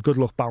and good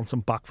luck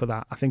bouncing back for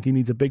that. I think he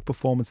needs a big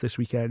performance this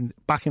weekend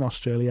back in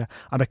Australia.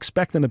 I'm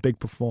expecting a big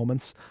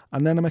performance,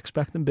 and then I'm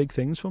expecting big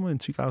things from him in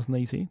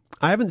 2018.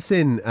 I haven't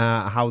seen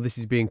how this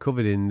is being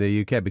covered in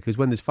the UK, because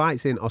when there's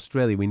fights in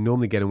Australia, we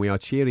normally get them We Are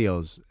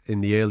Cheerios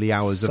in the early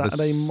hours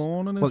Saturday of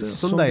morning, is it?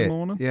 Sunday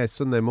morning? Yeah,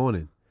 Sunday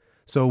morning.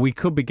 So we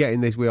could be getting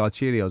this We Are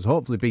Cheerios.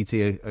 Hopefully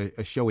BT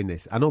are showing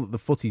this. I know that the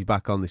footy's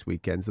back on this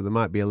weekend, so there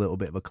might be a little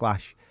bit of a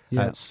clash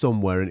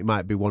somewhere, and it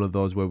might be one of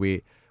those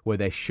where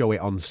they show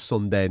it on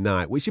Sunday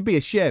night, which would be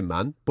a shame,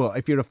 man. But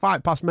if you're a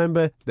Fight Pass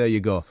member, there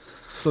you go.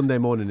 Sunday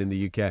morning in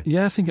the UK.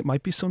 Yeah, I think it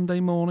might be Sunday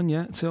morning,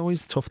 yeah. It's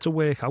always tough to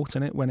work out,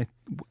 isn't it, when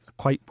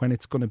quite when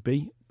it's going to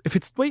be. If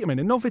it's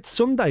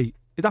Sunday,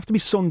 it'd have to be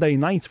Sunday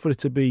night for it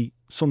to be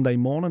Sunday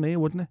morning here,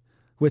 wouldn't it?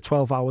 We're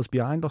 12 hours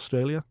behind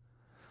Australia.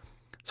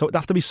 So it'd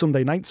have to be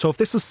Sunday night. So if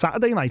this is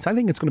Saturday night, I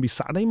think it's going to be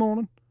Saturday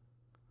morning.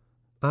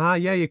 Ah,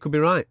 yeah, you could be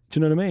right. Do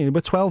you know what I mean?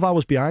 We're 12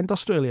 hours behind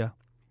Australia.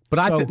 But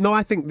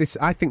I think this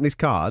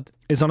card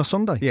is on a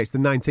Sunday. Yeah, it's the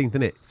 19th,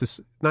 isn't it? It's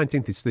the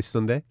 19th is this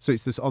Sunday, so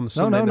it's just on the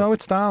Sunday. No,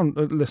 it's down.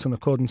 Listen,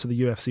 according to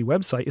the UFC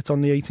website, it's on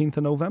the 18th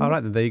of November. All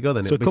right, then there you go.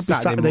 Then so it could be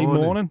Saturday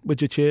morning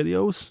with your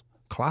Cheerios.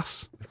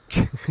 Class.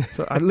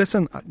 So,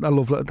 listen, I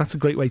love that. That's a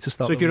great way to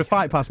start. So if you're a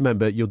Fight Pass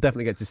member, you'll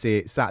definitely get to see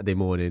it Saturday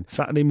morning.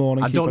 I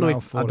don't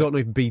know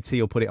if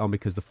BT will put it on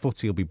because the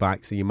footy will be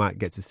back, so you might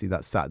get to see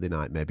that Saturday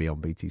night maybe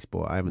on BT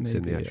Sport. I haven't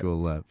seen the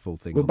actual full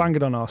thing. We'll bang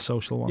it on our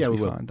social once we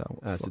find out.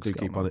 So do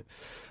keep on it.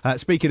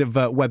 Speaking of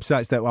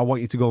websites that I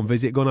want you to go and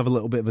visit, go and have a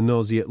little bit of a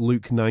nosy at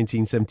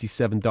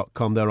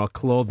luke1977.com. They're our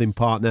clothing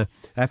partner.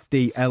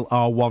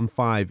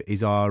 FDLR15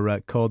 is our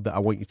code that I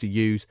want you to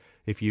use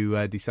if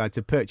you decide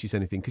to purchase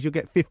anything, because you'll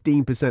get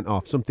 15%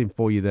 off, something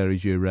for you there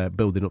as you're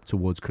building up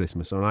towards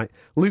Christmas, all right?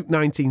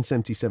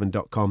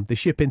 Luke1977.com. They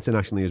ship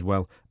internationally as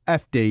well.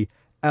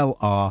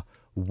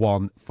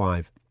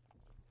 FDLR15.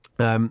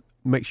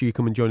 Make sure you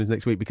come and join us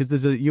next week, because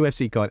there's a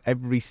UFC card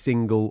every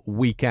single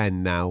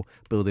weekend now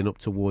building up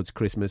towards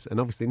Christmas.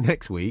 And obviously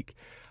next week,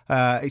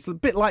 it's a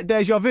bit like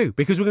deja vu,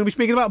 because we're going to be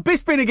speaking about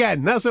Bisping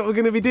again. That's what we're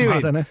going to be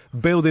doing.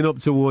 Building up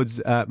towards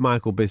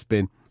Michael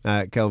Bisping,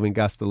 Kelvin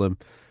Gastelum.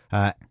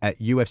 At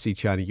UFC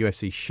China,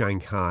 UFC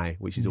Shanghai,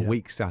 which is a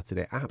week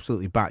Saturday.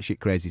 Absolutely batshit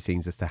crazy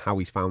scenes as to how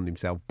he's found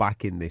himself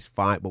back in this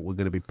fight, but we're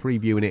going to be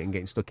previewing it and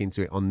getting stuck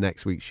into it on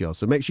next week's show.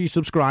 So make sure you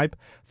subscribe.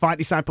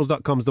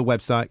 FightDisciples.com is the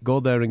website.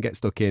 Go there and get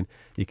stuck in.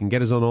 You can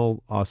get us on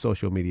all our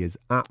social medias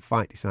at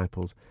Fight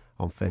Disciples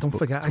on Facebook. Don't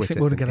forget, Twitter, I think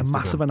we're going to get a Instagram.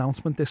 massive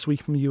announcement this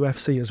week from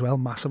UFC as well.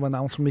 Massive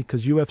announcement,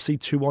 because UFC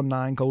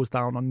 219 goes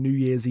down on New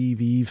Year's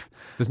Eve.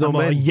 There's no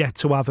main. main. Yet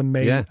to have a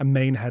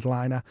main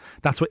headliner.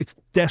 That's what it's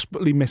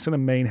desperately missing, a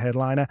main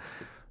headliner.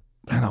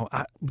 You know,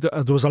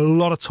 there was a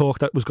lot of talk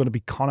that was going to be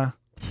Conor.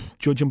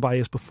 Judging by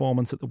his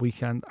performance at the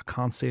weekend, I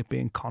can't see it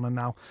being Conor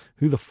now.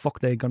 Who the fuck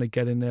they're going to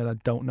get in there, I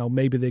don't know.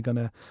 Maybe they're going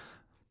to...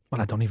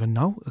 Well, I don't even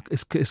know.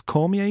 Is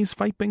Cormier's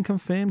fight been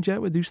confirmed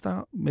yet with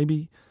Ustaz?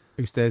 Maybe...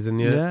 Ustaz,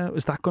 yeah,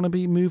 is that going to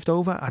be moved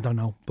over? I don't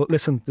know. But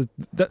listen,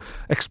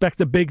 expect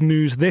the big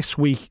news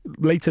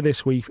later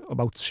this week,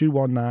 about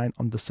 219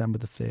 on December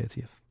the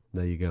 30th.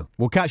 There you go.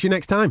 We'll catch you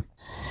next time.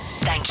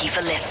 Thank you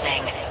for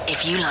listening.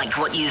 If you like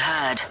what you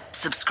heard,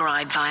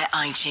 subscribe via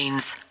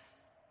iTunes.